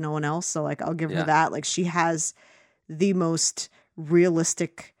cry like no one else. So like, I'll give her that. Like, she has the most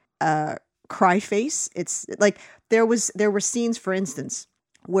realistic cry face. It's like there were scenes, for instance,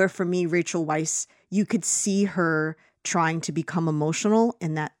 where for me, Rachel Weisz, you could see her trying to become emotional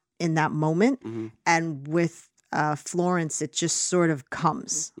in that moment, and with Florence, it just sort of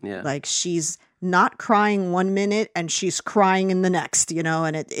comes. Yeah. Like, she's not crying 1 minute and she's crying in the next, you know,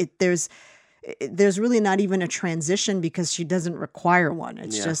 and there's really not even a transition because she doesn't require one.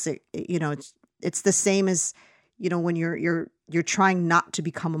 It's just, you know, it's the same as, you know, when you're trying not to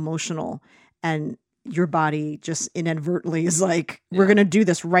become emotional and your body just inadvertently is like, we're going to do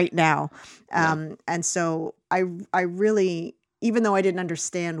this right now. And so I really, even though I didn't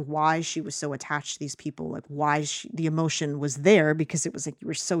understand why she was so attached to these people, like why the emotion was there, because it was like, you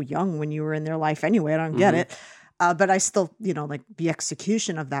were so young when you were in their life anyway. I don't get it. But I still, you know, like the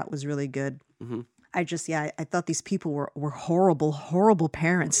execution of that was really good. I just, I thought these people were horrible, horrible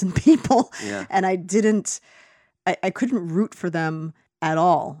parents and people. Yeah. And I couldn't root for them at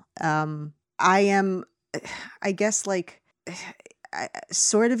all. I guess, like,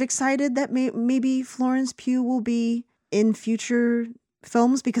 sort of excited that maybe Florence Pugh will be in future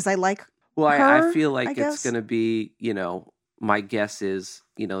films because I like her, I feel like it's going to be, you know, my guess is,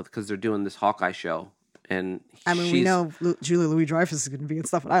 you know, because they're doing this Hawkeye show. And I mean, we know Julia Louis-Dreyfus is going to be in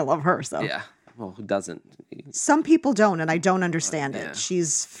stuff, and I love her. So yeah, well, who doesn't? Some people don't, and I don't understand it.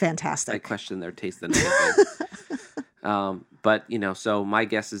 She's fantastic. I question their taste in anything. But you know, so my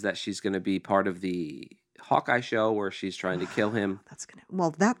guess is that she's going to be part of the Hawkeye show where she's trying to kill him.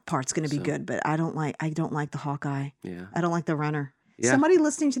 That part's gonna be good, but I don't like the Hawkeye. Yeah, I don't like the Runner. Yeah. Somebody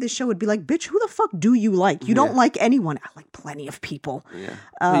listening to this show would be like, "Bitch, who the fuck do you like? You don't like anyone." I like plenty of people. Yeah,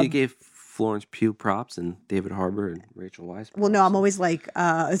 well, you gave Florence Pugh props and David Harbour and Rachel Weisz props. Well, no, I'm always like,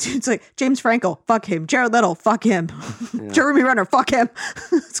 it's like James Franco, fuck him. Jared Leto, fuck him. Jeremy Renner, fuck him.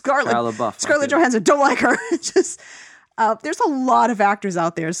 Scarlett Johansson, don't like her. Just. There's a lot of actors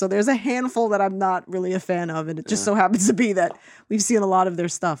out there, so there's a handful that I'm not really a fan of, and it just so happens to be that we've seen a lot of their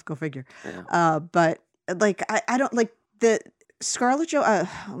stuff. Go figure. Yeah. But like, I don't like the Scarlett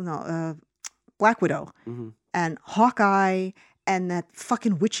Black Widow and Hawkeye and that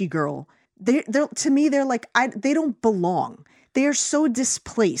fucking witchy girl. They're to me, they're like they don't belong. They are so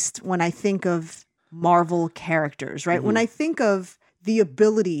displaced when I think of Marvel characters, right? When I think of the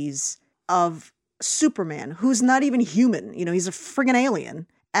abilities of Superman, who's not even human, you know, he's a friggin' alien,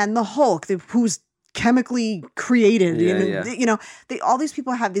 and the Hulk, who's chemically created, you know, all these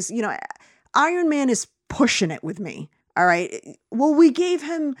people have this, you know, Iron Man is pushing it with me. All right. Well, we gave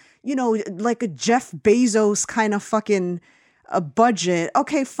him, you know, like a Jeff Bezos kind of fucking a budget.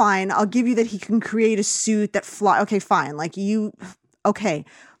 Okay, fine. I'll give you that he can create a suit that fly. Okay, fine. Like okay.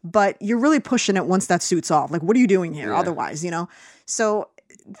 But you're really pushing it once that suit's off. Like, what are you doing here? Otherwise, you know? So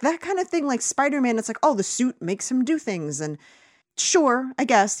that kind of thing, like Spider-Man, it's like, oh, the suit makes him do things. And sure, I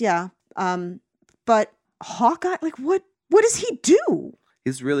guess, yeah. But Hawkeye, like, what does he do?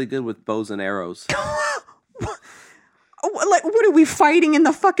 He's really good with bows and arrows. Like, what are we fighting in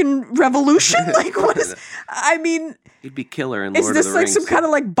the fucking revolution? Like, what is, I mean... He'd be killer in Lord of the Rings. Is this like some kind of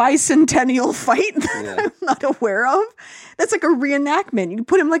like bicentennial fight that I'm not aware of? That's like a reenactment. You can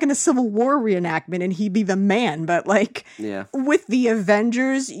put him like in a Civil War reenactment and he'd be the man. But like with the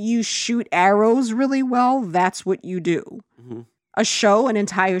Avengers, you shoot arrows really well. That's what you do. An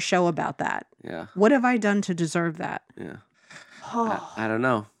entire show about that. Yeah. What have I done to deserve that? Yeah. I don't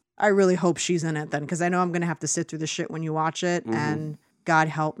know. I really hope she's in it then, because I know I'm going to have to sit through the shit when you watch it, and God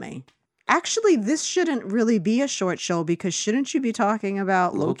help me. Actually, this shouldn't really be a short show, because shouldn't you be talking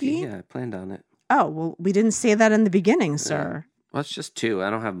about Loki? Yeah, I planned on it. Oh, well, we didn't say that in the beginning, sir. Well, it's just 2. I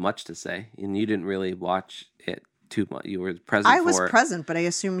don't have much to say, and you didn't really watch it too much. You were present I was present, but I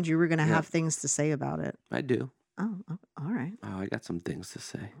assumed you were going to have things to say about it. I do. Oh, all right. Oh, I got some things to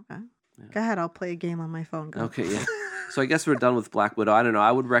say. Okay. Yeah. Go ahead, I'll play a game on my phone. Go. Okay, yeah. So I guess we're done with Black Widow. I don't know.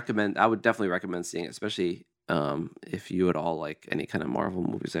 I would definitely recommend seeing it, especially if you at all like any kind of Marvel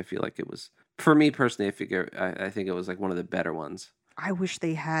movies. I feel like it was, for me personally, I think it was like one of the better ones. I wish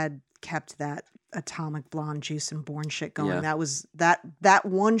they had kept that Atomic Blonde Jason Bourne shit going. Yeah. That was that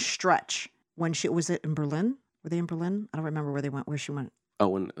one stretch when was it in Berlin? Were they in Berlin? I don't remember where she went.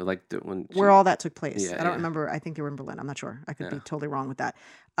 Oh, where all that took place. Yeah, I don't remember. I think they were in Berlin. I'm not sure. I could be totally wrong with that.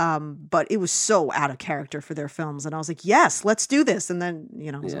 But it was so out of character for their films, and I was like, "Yes, let's do this." And then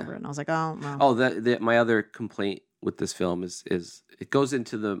it was over, and I was like, "Oh, no." Oh, my other complaint with this film is it goes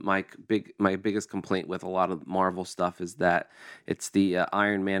into my biggest complaint with a lot of Marvel stuff is that it's the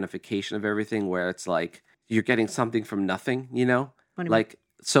Iron Manification of everything, where it's like you're getting something from nothing. You know, like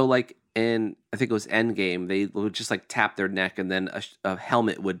So like in I think it was Endgame, they would just like tap their neck and then a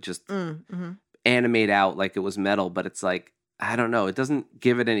helmet would just animate out like it was metal, but it's like I don't know. It doesn't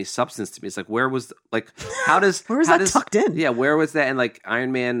give it any substance to me. It's like where was like how does where was how that does, tucked in? Yeah, where was that? And like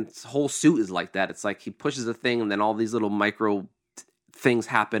Iron Man's whole suit is like that. It's like he pushes a thing and then all these little micro things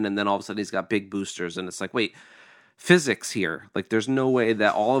happen and then all of a sudden he's got big boosters and it's like wait, physics here. Like there's no way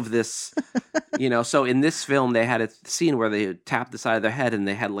that all of this so in this film they had a scene where they tapped the side of their head and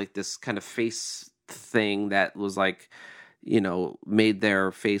they had like this kind of face thing that was like made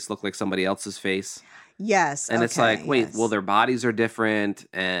their face look like somebody else's face. Yes. And it's like, wait, yes. well, their bodies are different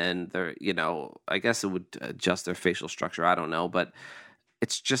and they're, I guess it would adjust their facial structure. I don't know. But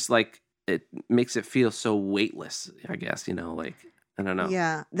it's just like, it makes it feel so weightless, I guess, like, I don't know.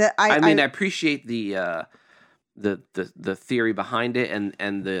 Yeah. I appreciate the theory behind it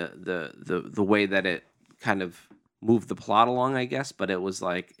and the way that it kind of moved the plot along, I guess. But it was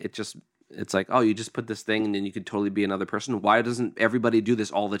like, it's like, oh, you just put this thing and then you could totally be another person. Why doesn't everybody do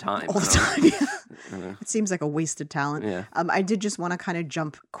this all the time? All the time, yeah. It seems like a wasted talent. Yeah. I did just want to kind of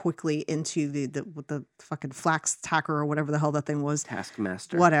jump quickly into the fucking flax tacker or whatever the hell that thing was.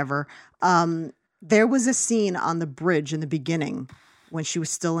 Taskmaster. Whatever. There was a scene on the bridge in the beginning when she was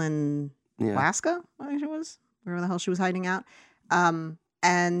still in Alaska, I think it was, wherever the hell she was hiding out.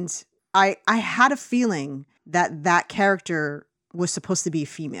 And I had a feeling that character was supposed to be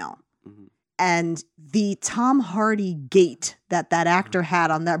female. Mm-hmm. And the Tom Hardy gait that actor had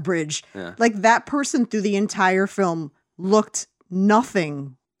on that bridge, like that person through the entire film looked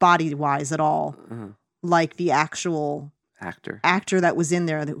nothing body-wise at all like the actual actor that was in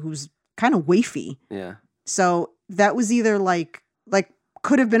there who's kind of wafy. Yeah. So that was either like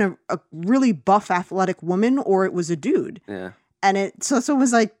could have been a really buff athletic woman or it was a dude. Yeah. And it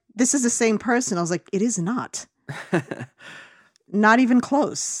was like, this is the same person. I was like, it is not. Not even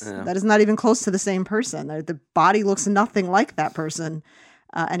close. Yeah. That is not even close to the same person. The body looks nothing like that person.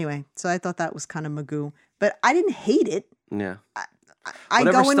 Anyway, so I thought that was kind of magoo. But I didn't hate it. Yeah. I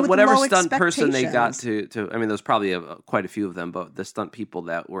go in with whatever low stunt person they got to I mean, there's probably quite a few of them, but the stunt people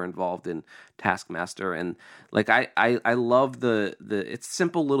that were involved in Taskmaster and like I love the it's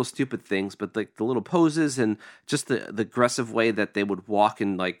simple little stupid things, but like the little poses and just the aggressive way that they would walk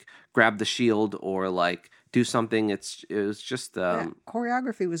and like grab the shield or like do something. It was just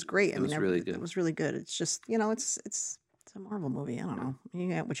choreography was great. It was really good. It was really good. It's just it's a Marvel movie. I don't know. You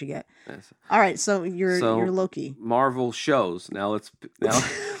get what you get. Yes. All right, so you're Loki. Marvel shows. Now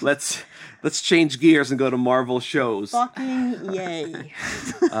let's change gears and go to Marvel shows. Fucking yay!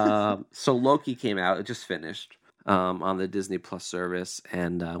 So Loki came out. It just finished on the Disney Plus service,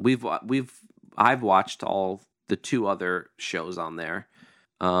 and I've watched all the two other shows on there,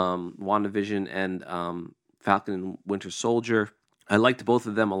 WandaVision and Falcon and Winter Soldier. I liked both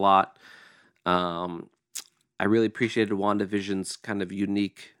of them a lot. I really appreciated WandaVision's kind of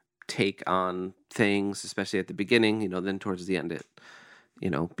unique take on things, especially at the beginning. Then towards the end, it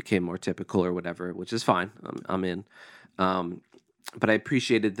became more typical or whatever, which is fine. I'm in. But I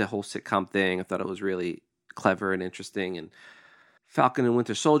appreciated the whole sitcom thing. I thought it was really clever and interesting. And Falcon and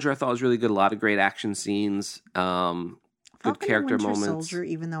Winter Soldier, I thought was really good. A lot of great action scenes. Good character and Winter moments. Soldier,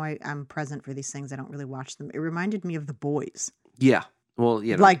 even though I'm present for these things, I don't really watch them. It reminded me of The Boys. Yeah. Well,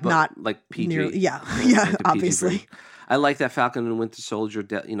 not like PG. Nearly, yeah, like obviously. I like that Falcon and Winter Soldier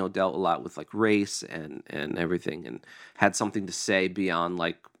dealt a lot with like race and everything, and had something to say beyond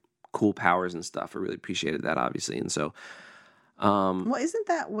like cool powers and stuff. I really appreciated that, obviously, and so. Well, wasn't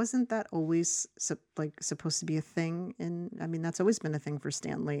that always supposed to be a thing? I mean, that's always been a thing for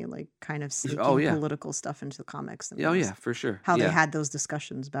Stan Lee, like kind of sneaking political stuff into the comics. Oh yeah, for sure. How they had those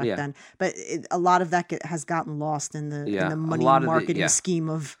discussions back then, but a lot of that has gotten lost in the money marketing scheme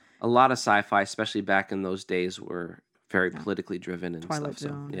of a lot of sci-fi, especially back in those days, were very politically driven and Twilight stuff.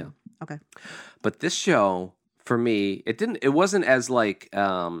 Zone. So yeah, okay. But this show, for me, it wasn't as like.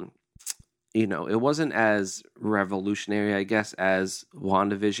 It wasn't as revolutionary, I guess, as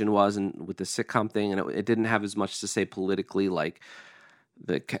WandaVision was, and with the sitcom thing, and it didn't have as much to say politically, like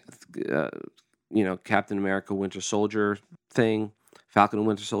the Captain America, Winter Soldier thing, Falcon and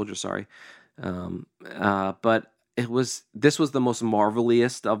Winter Soldier. Sorry, but this was the most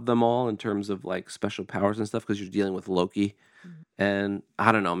Marveliest of them all in terms of like special powers and stuff because you're dealing with Loki, and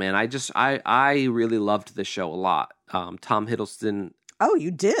I don't know, man. I really loved the show a lot. Tom Hiddleston. Oh,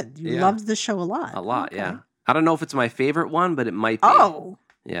 you did. You loved the show a lot. A lot, okay. Yeah. I don't know if it's my favorite one, but it might be. Oh.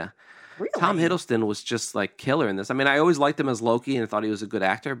 Yeah. Really? Tom Hiddleston was just like killer in this. I mean, I always liked him as Loki and I thought he was a good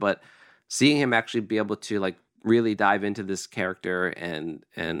actor, but seeing him actually be able to like really dive into this character and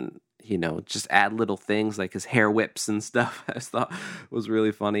just add little things like his hair whips and stuff. I just thought was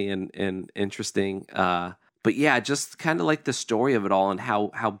really funny and interesting. But yeah, just kind of like the story of it all and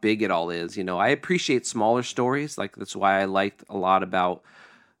how big it all is. I appreciate smaller stories. Like that's why I liked a lot about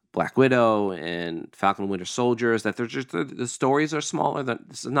Black Widow and Falcon and Winter Soldier, is that they're just the stories are smaller. That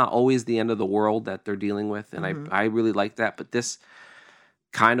this is not always the end of the world that they're dealing with, and I really like that. But this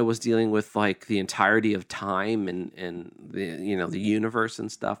kind of was dealing with like the entirety of time and the the universe and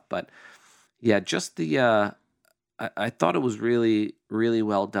stuff. But yeah, just the I thought it was really really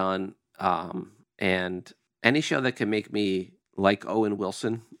well done. And any show that can make me like Owen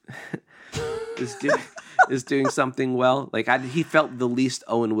Wilson is doing something well. Like he felt the least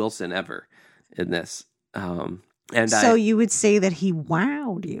Owen Wilson ever in this. So you would say that he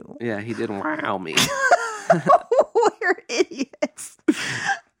wowed you? Yeah, he did wow me. We're idiots.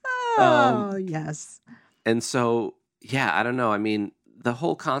 Oh, yes. And so, yeah, I don't know. I mean, the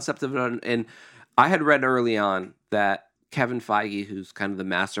whole concept of it, and I had read early on that Kevin Feige, who's kind of the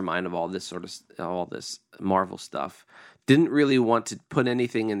mastermind of all this Marvel stuff, didn't really want to put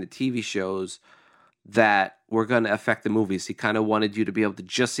anything in the TV shows that were going to affect the movies. He kind of wanted you to be able to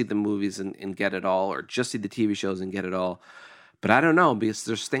just see the movies and get it all, or just see the TV shows and get it all. But I don't know, because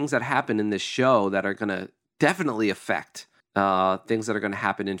there's things that happen in this show that are going to definitely affect things that are going to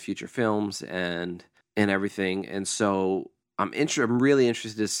happen in future films and everything. And so I'm really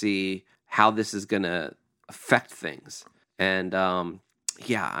interested to see how this is going to affect things. And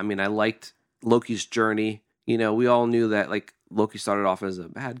yeah, I mean, I liked Loki's journey. We all knew that like Loki started off as a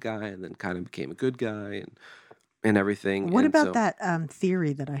bad guy and then kind of became a good guy and everything. What about that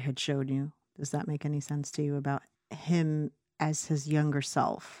theory that I had showed you? Does that make any sense to you about him as his younger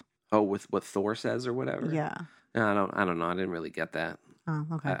self? Oh, with what Thor says or whatever? Yeah. I don't know. I didn't really get that. Oh,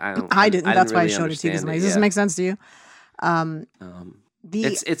 okay. I didn't. That's why really I showed it to you. Does this yeah. make sense to you?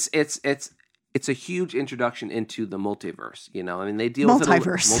 It's a huge introduction into the multiverse. I mean, they deal with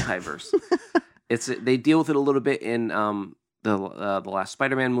multiverse. They deal with it a little bit in the last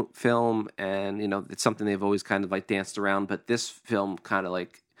Spider-Man film, and it's something they've always kind of like danced around. But this film kind of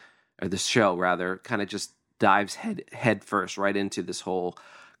like, or this show rather, kind of just dives head first right into this whole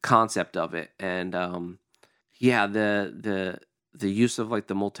concept of it. And yeah, the use of like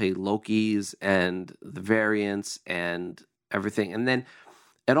the multi-Lokis and the variants and everything. And then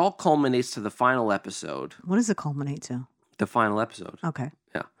it all culminates to the final episode. What does it culminate to? The final episode. Okay.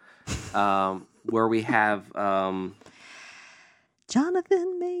 Yeah. Where we have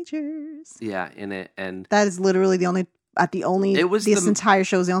Jonathan Majors. Yeah, in it. And that is literally the entire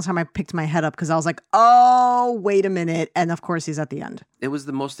show is the only time I picked my head up because I was like, oh, wait a minute. And of course, he's at the end. It was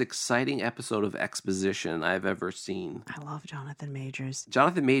the most exciting episode of exposition I've ever seen. I love Jonathan Majors.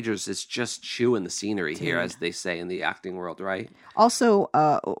 Jonathan Majors is just chewing the scenery here, as they say in the acting world, right? Also,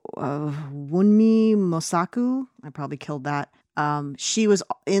 Wunmi Mosaku, I probably killed that. She was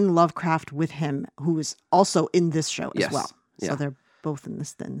in Lovecraft with him, who is also in this show as well. So yeah. they're both in the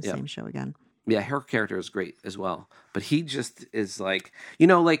same show again. Yeah, her character is great as well. But he just is like,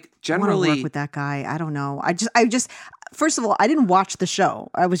 like generally... I want to work with that guy. I don't know. I just, first of all, I didn't watch the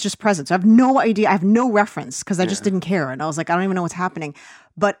show. I was just present. So I have no idea. I have no reference because I just didn't care. And I was like, I don't even know what's happening.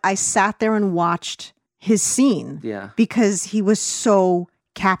 But I sat there and watched his scene because he was so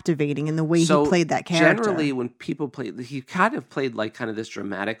captivating in the way he played that character. Generally, when people play, he kind of played like kind of this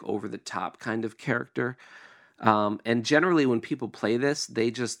dramatic, over-the-top kind of character. And generally, when people play this,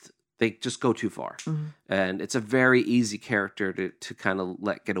 they just go too far. Mm-hmm. And it's a very easy character to kind of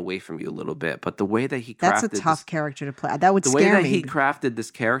let get away from you a little bit. But the way that he crafted... That's a tough character to play. That would scare me. The way that he crafted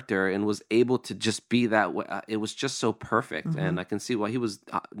this character and was able to just be that way, it was just so perfect. Mm-hmm. And I can see why he was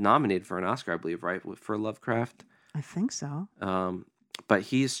nominated for an Oscar, I believe, right? For Lovecraft. I think so. But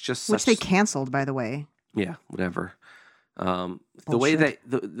he's just Which they canceled, by the way. Yeah, whatever. The way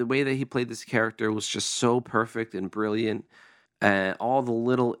that he played this character was just so perfect and brilliant. And all the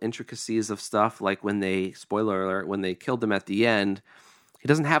little intricacies of stuff, like spoiler alert, when they killed him at the end, he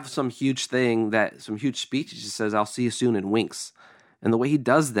doesn't have some huge speech. He just says, "I'll see you soon," and winks. And the way he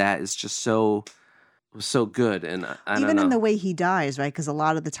does that is just so good. And I even don't know. In the way he dies, right? Because a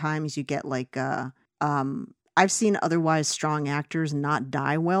lot of the times you get like, I've seen otherwise strong actors not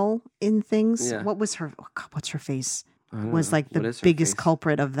die well in things. Yeah. What was her? Oh God, what's her face? Was like the biggest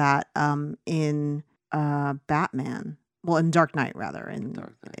culprit of that in Batman. Well, in Dark Knight, rather. In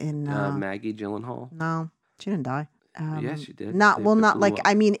Maggie Gyllenhaal? No, she didn't die. Yes, she did. Not like,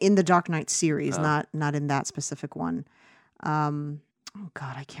 I mean, in the Dark Knight series, not in that specific one. Oh,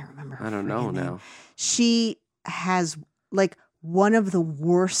 God, I can't remember her I don't know name. now. She has, like, one of the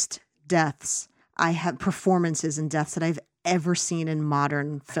worst performances and deaths that I've ever seen in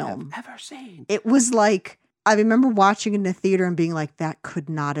modern film. Ever seen. It was like, I remember watching it in the theater and being like, that could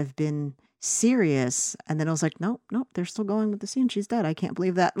not have been serious. And then I was like, nope, they're still going with the scene. She's dead. I can't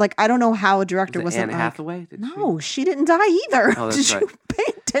believe that. Like, I don't know how a director Was it wasn't Anne like, Hathaway? no, she didn't die either. Oh, Did that's you pay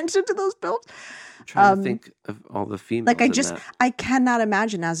attention to those films? I'm trying to think of all the females. Like, in that. I cannot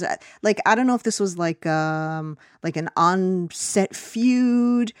imagine as a, like, I don't know if this was like an on-set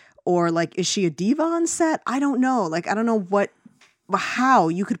feud or like, is she a diva on set? I don't know. Like, I don't know how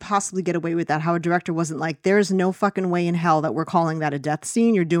you could possibly get away with that. How a director wasn't like, there's no fucking way in hell that we're calling that a death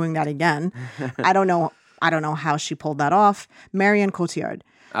scene. You're doing that again. I don't know. I don't know how she pulled that off. Marion Cotillard.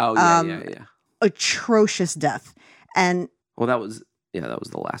 Oh, yeah. Atrocious death. And well, that was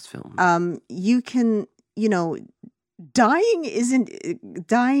the last film. you can, dying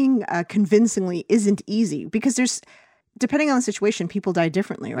convincingly isn't easy because there's, depending on the situation, people die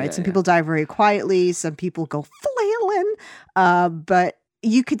differently, right? Some people die very quietly. Some people go flailing. But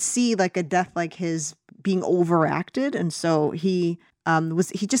you could see like a death like his being overacted. And so he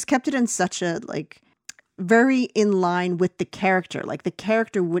just kept it in such a like very in line with the character. Like the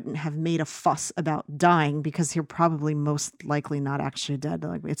character wouldn't have made a fuss about dying because he're probably most likely not actually dead.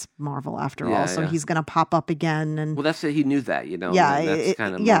 Like it's Marvel after all. So he's going to pop up again. And well, that's it. He knew that, Yeah. That's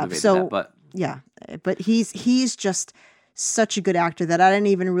kind of motivated that, but yeah, but he's just such a good actor that I didn't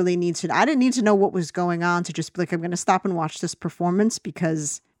even really need to know what was going on to just be like, I'm going to stop and watch this performance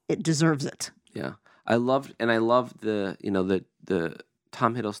because it deserves it. Yeah. I loved the, the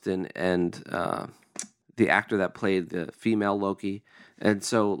Tom Hiddleston and the actor that played the female Loki. And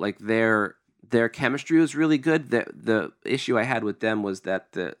so like their chemistry was really good. The issue I had with them was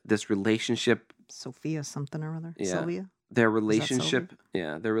that this relationship, Sophia something or other. Yeah. Sylvia. Their relationship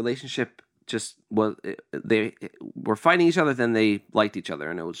just was, they were fighting each other, then they liked each other,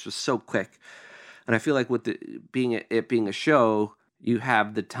 and it was just so quick. And I feel like with it being a show, you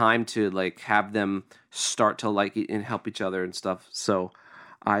have the time to like have them start to like and help each other and stuff. So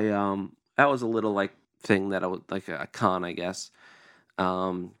I that was a little like thing that I would like a con, I guess.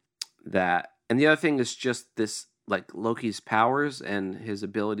 That, and the other thing is just this like Loki's powers and his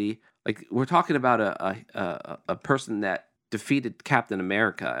ability. Like we're talking about a person that defeated Captain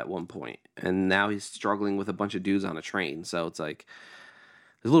America at one point, and now he's struggling with a bunch of dudes on a train. So it's like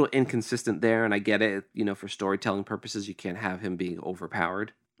there's a little inconsistent there, and I get it. For storytelling purposes, you can't have him being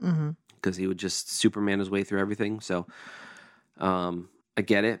overpowered because he would just Superman his way through everything. So I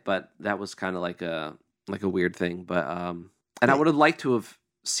get it, but that was kind of like a weird thing. But and I would have liked to have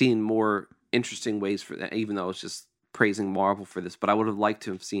seen more interesting ways for that, even though it's just praising Marvel for this, but I would have liked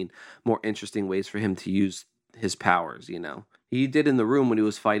to have seen more interesting ways for him to use his powers. He did in the room when he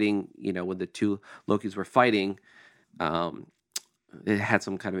was fighting, when the two Lokis were fighting, it had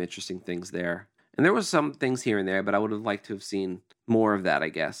some kind of interesting things there, and there was some things here and there, but I would have liked to have seen more of that, I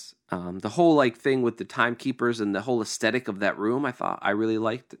guess. The whole like thing with the timekeepers and the whole aesthetic of that room, I really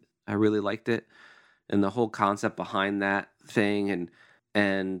liked it, and the whole concept behind that thing,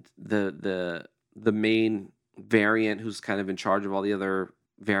 and the main variant who's kind of in charge of all the other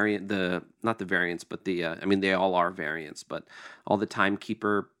not the variants, but they all are variants, but all the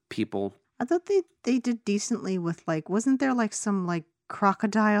timekeeper people. I thought they did decently with like, wasn't there like some like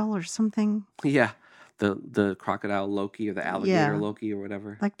crocodile or something? Yeah, the crocodile Loki or the alligator Loki or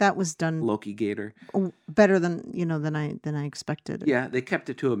whatever. Like that was done Loki Gator better than than I expected. Yeah, they kept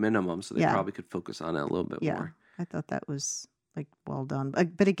it to a minimum, so they probably could focus on it a little bit more. I thought that was like well done,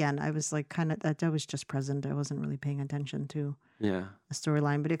 but again, I was like kind of that I was just present. I wasn't really paying attention to the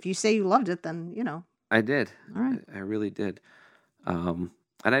storyline. But if you say you loved it, then I did. All right, I really did. And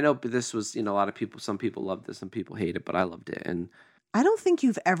I know this was a lot of people. Some people loved it, some people hate it, but I loved it. And I don't think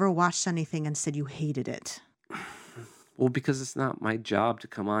you've ever watched anything and said you hated it. Well, because it's not my job to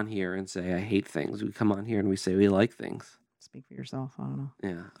come on here and say I hate things. We come on here and we say we like things. Speak for yourself. I don't know.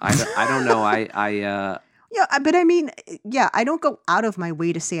 Yeah, I don't know. Yeah, but I mean, I don't go out of my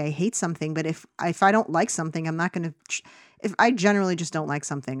way to say I hate something. But if I don't like something, I'm not going to. If I generally just don't like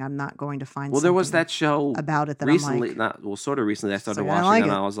something, I'm not going to find. Well, there was that show about it that recently. I'm like, sort of recently. I started watching it,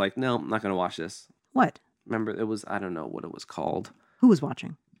 and I was like, no, I'm not going to watch this. What? Remember, it was I don't know what it was called. Who was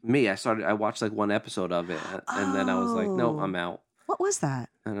watching? Me. I watched like one episode of it, and then I was like, no, I'm out. What was that?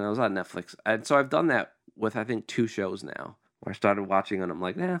 And I was on Netflix, and so I've done that with I think 2 shows now. Where I started watching, and I'm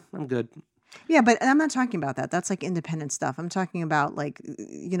like, I'm good. Yeah, but I'm not talking about that. That's like independent stuff. I'm talking about like,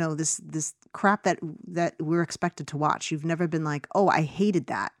 this crap that we're expected to watch. You've never been like, oh, I hated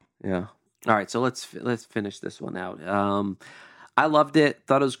that. Yeah. All right. So let's finish this one out. I loved it.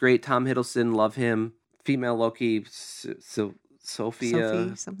 Thought it was great. Tom Hiddleston, love him. Female Loki, Sophia.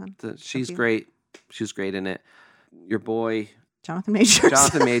 Sophie something. She's great. She was great in it. your boy Jonathan Majors.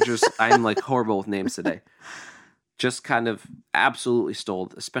 Jonathan Majors. I'm like horrible with names today. Just kind of absolutely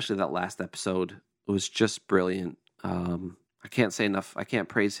stole, especially that last episode. It was just brilliant. I can't say enough. I can't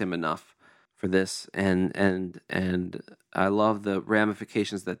praise him enough for this. And I love the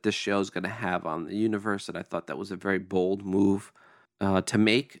ramifications that this show is going to have on the universe. And I thought that was a very bold move to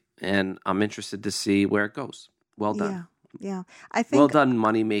make. And I'm interested to see where it goes. Well done. Yeah. I think well done,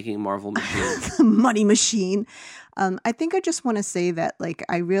 money-making Marvel machine. Money machine. I think I just want to say that, like,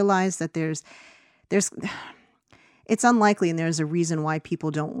 I realize that there's it's unlikely, and there's a reason why people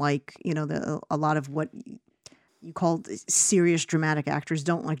don't like, a lot of what you call serious dramatic actors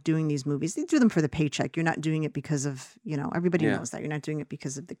don't like doing these movies. They do them for the paycheck. You're not doing it because of, everybody knows that. You're not doing it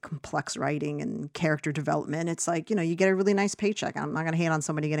because of the complex writing and character development. It's like, you get a really nice paycheck. I'm not going to hate on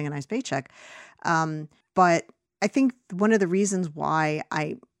somebody getting a nice paycheck. But I think one of the reasons why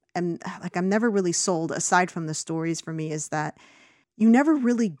I'm never really sold, aside from the stories for me, is that you never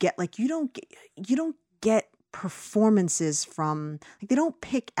really get, like, you don't get performances from, like, they don't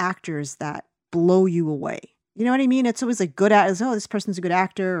pick actors that blow you away. You know what I mean? It's always like good actors. Oh, this person's a good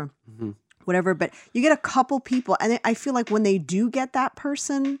actor or whatever. But you get a couple people, and I feel like when they do get that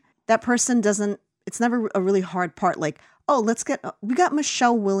person doesn't, it's never a really hard part. Like, oh, we got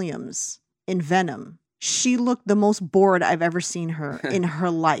Michelle Williams in Venom. She looked the most bored I've ever seen her in her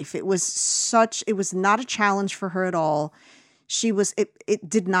life. It was not a challenge for her at all. It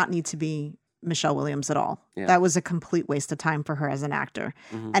did not need to be Michelle Williams at all. Yeah. That was a complete waste of time for her as an actor.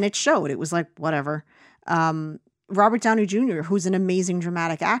 And it showed. It was like, whatever. Robert Downey Jr., who's an amazing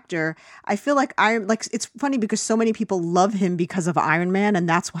dramatic actor. I feel like it's funny because so many people love him because of Iron Man, and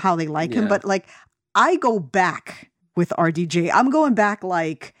that's how they like him. But like, I go back with RDJ. I'm going back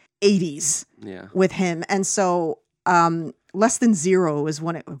like 80s with him. And so Less Than Zero is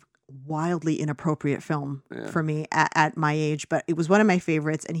a wildly inappropriate film for me at my age, but it was one of my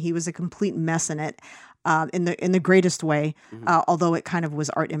favorites, and he was a complete mess in it. In the greatest way, although it kind of was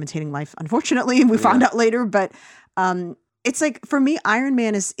art imitating life, unfortunately, we found out later. But it's like, for me, Iron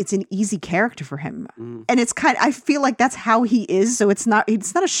Man it's an easy character for him, and it's I feel like that's how he is. So it's not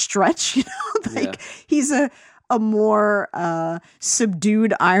a stretch, he's a more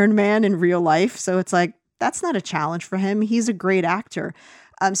subdued Iron Man in real life. So it's like, that's not a challenge for him. He's a great actor.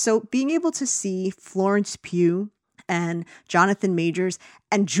 So being able to see Florence Pugh and Jonathan Majors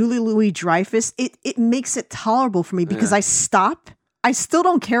and Julie Louis-Dreyfus, it makes it tolerable for me, because I still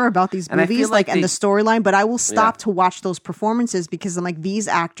don't care about these movies and the storyline, but I will stop to watch those performances, because I'm like, these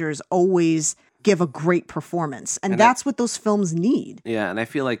actors always give a great performance, and that's what those films need. Yeah, and I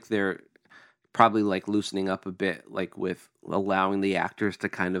feel like they're probably like loosening up a bit, like with allowing the actors to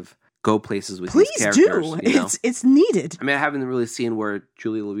kind of go places with these characters. Please do. It's needed. I mean, I haven't really seen where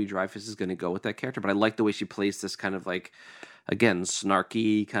Julie Louis-Dreyfus is going to go with that character, but I like the way she plays this kind of like, again,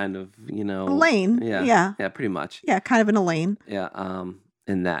 snarky kind of, Elaine. Yeah, pretty much. Yeah, kind of an Elaine. Yeah,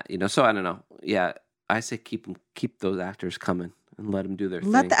 in that, so I don't know. Yeah, I say keep those actors coming and let them do their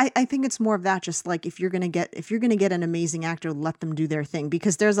thing. I think it's more of that. Just like, if you're gonna get an amazing actor, let them do their thing,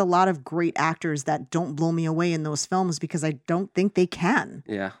 because there's a lot of great actors that don't blow me away in those films, because I don't think they can.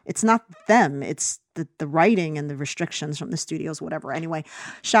 Yeah, it's not them. It's the writing and the restrictions from the studios, whatever. Anyway,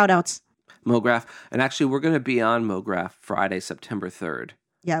 shout outs. MoGraph. And actually, we're going to be on MoGraph Friday, September 3rd.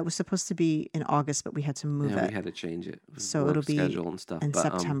 Yeah, it was supposed to be in August, but we had to move it. We had to change it. So it'll be schedule and stuff. In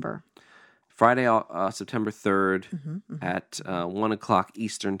September. Friday, September 3rd at 1 o'clock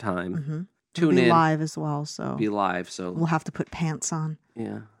Eastern time. Tune in. Be live as well. So be live. So we'll have to put pants on.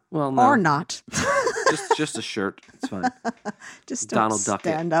 Yeah. Well, no. Or not. just a shirt. It's fine. Just don't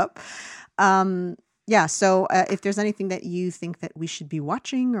stand up. Yeah, so if there's anything that you think that we should be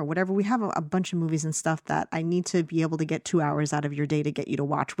watching or whatever, we have a bunch of movies and stuff that I need to be able to get 2 hours out of your day to get you to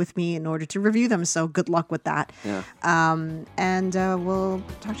watch with me in order to review them. So good luck with that. Yeah. And we'll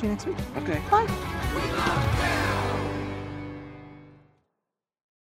talk to you next week. Okay. Bye.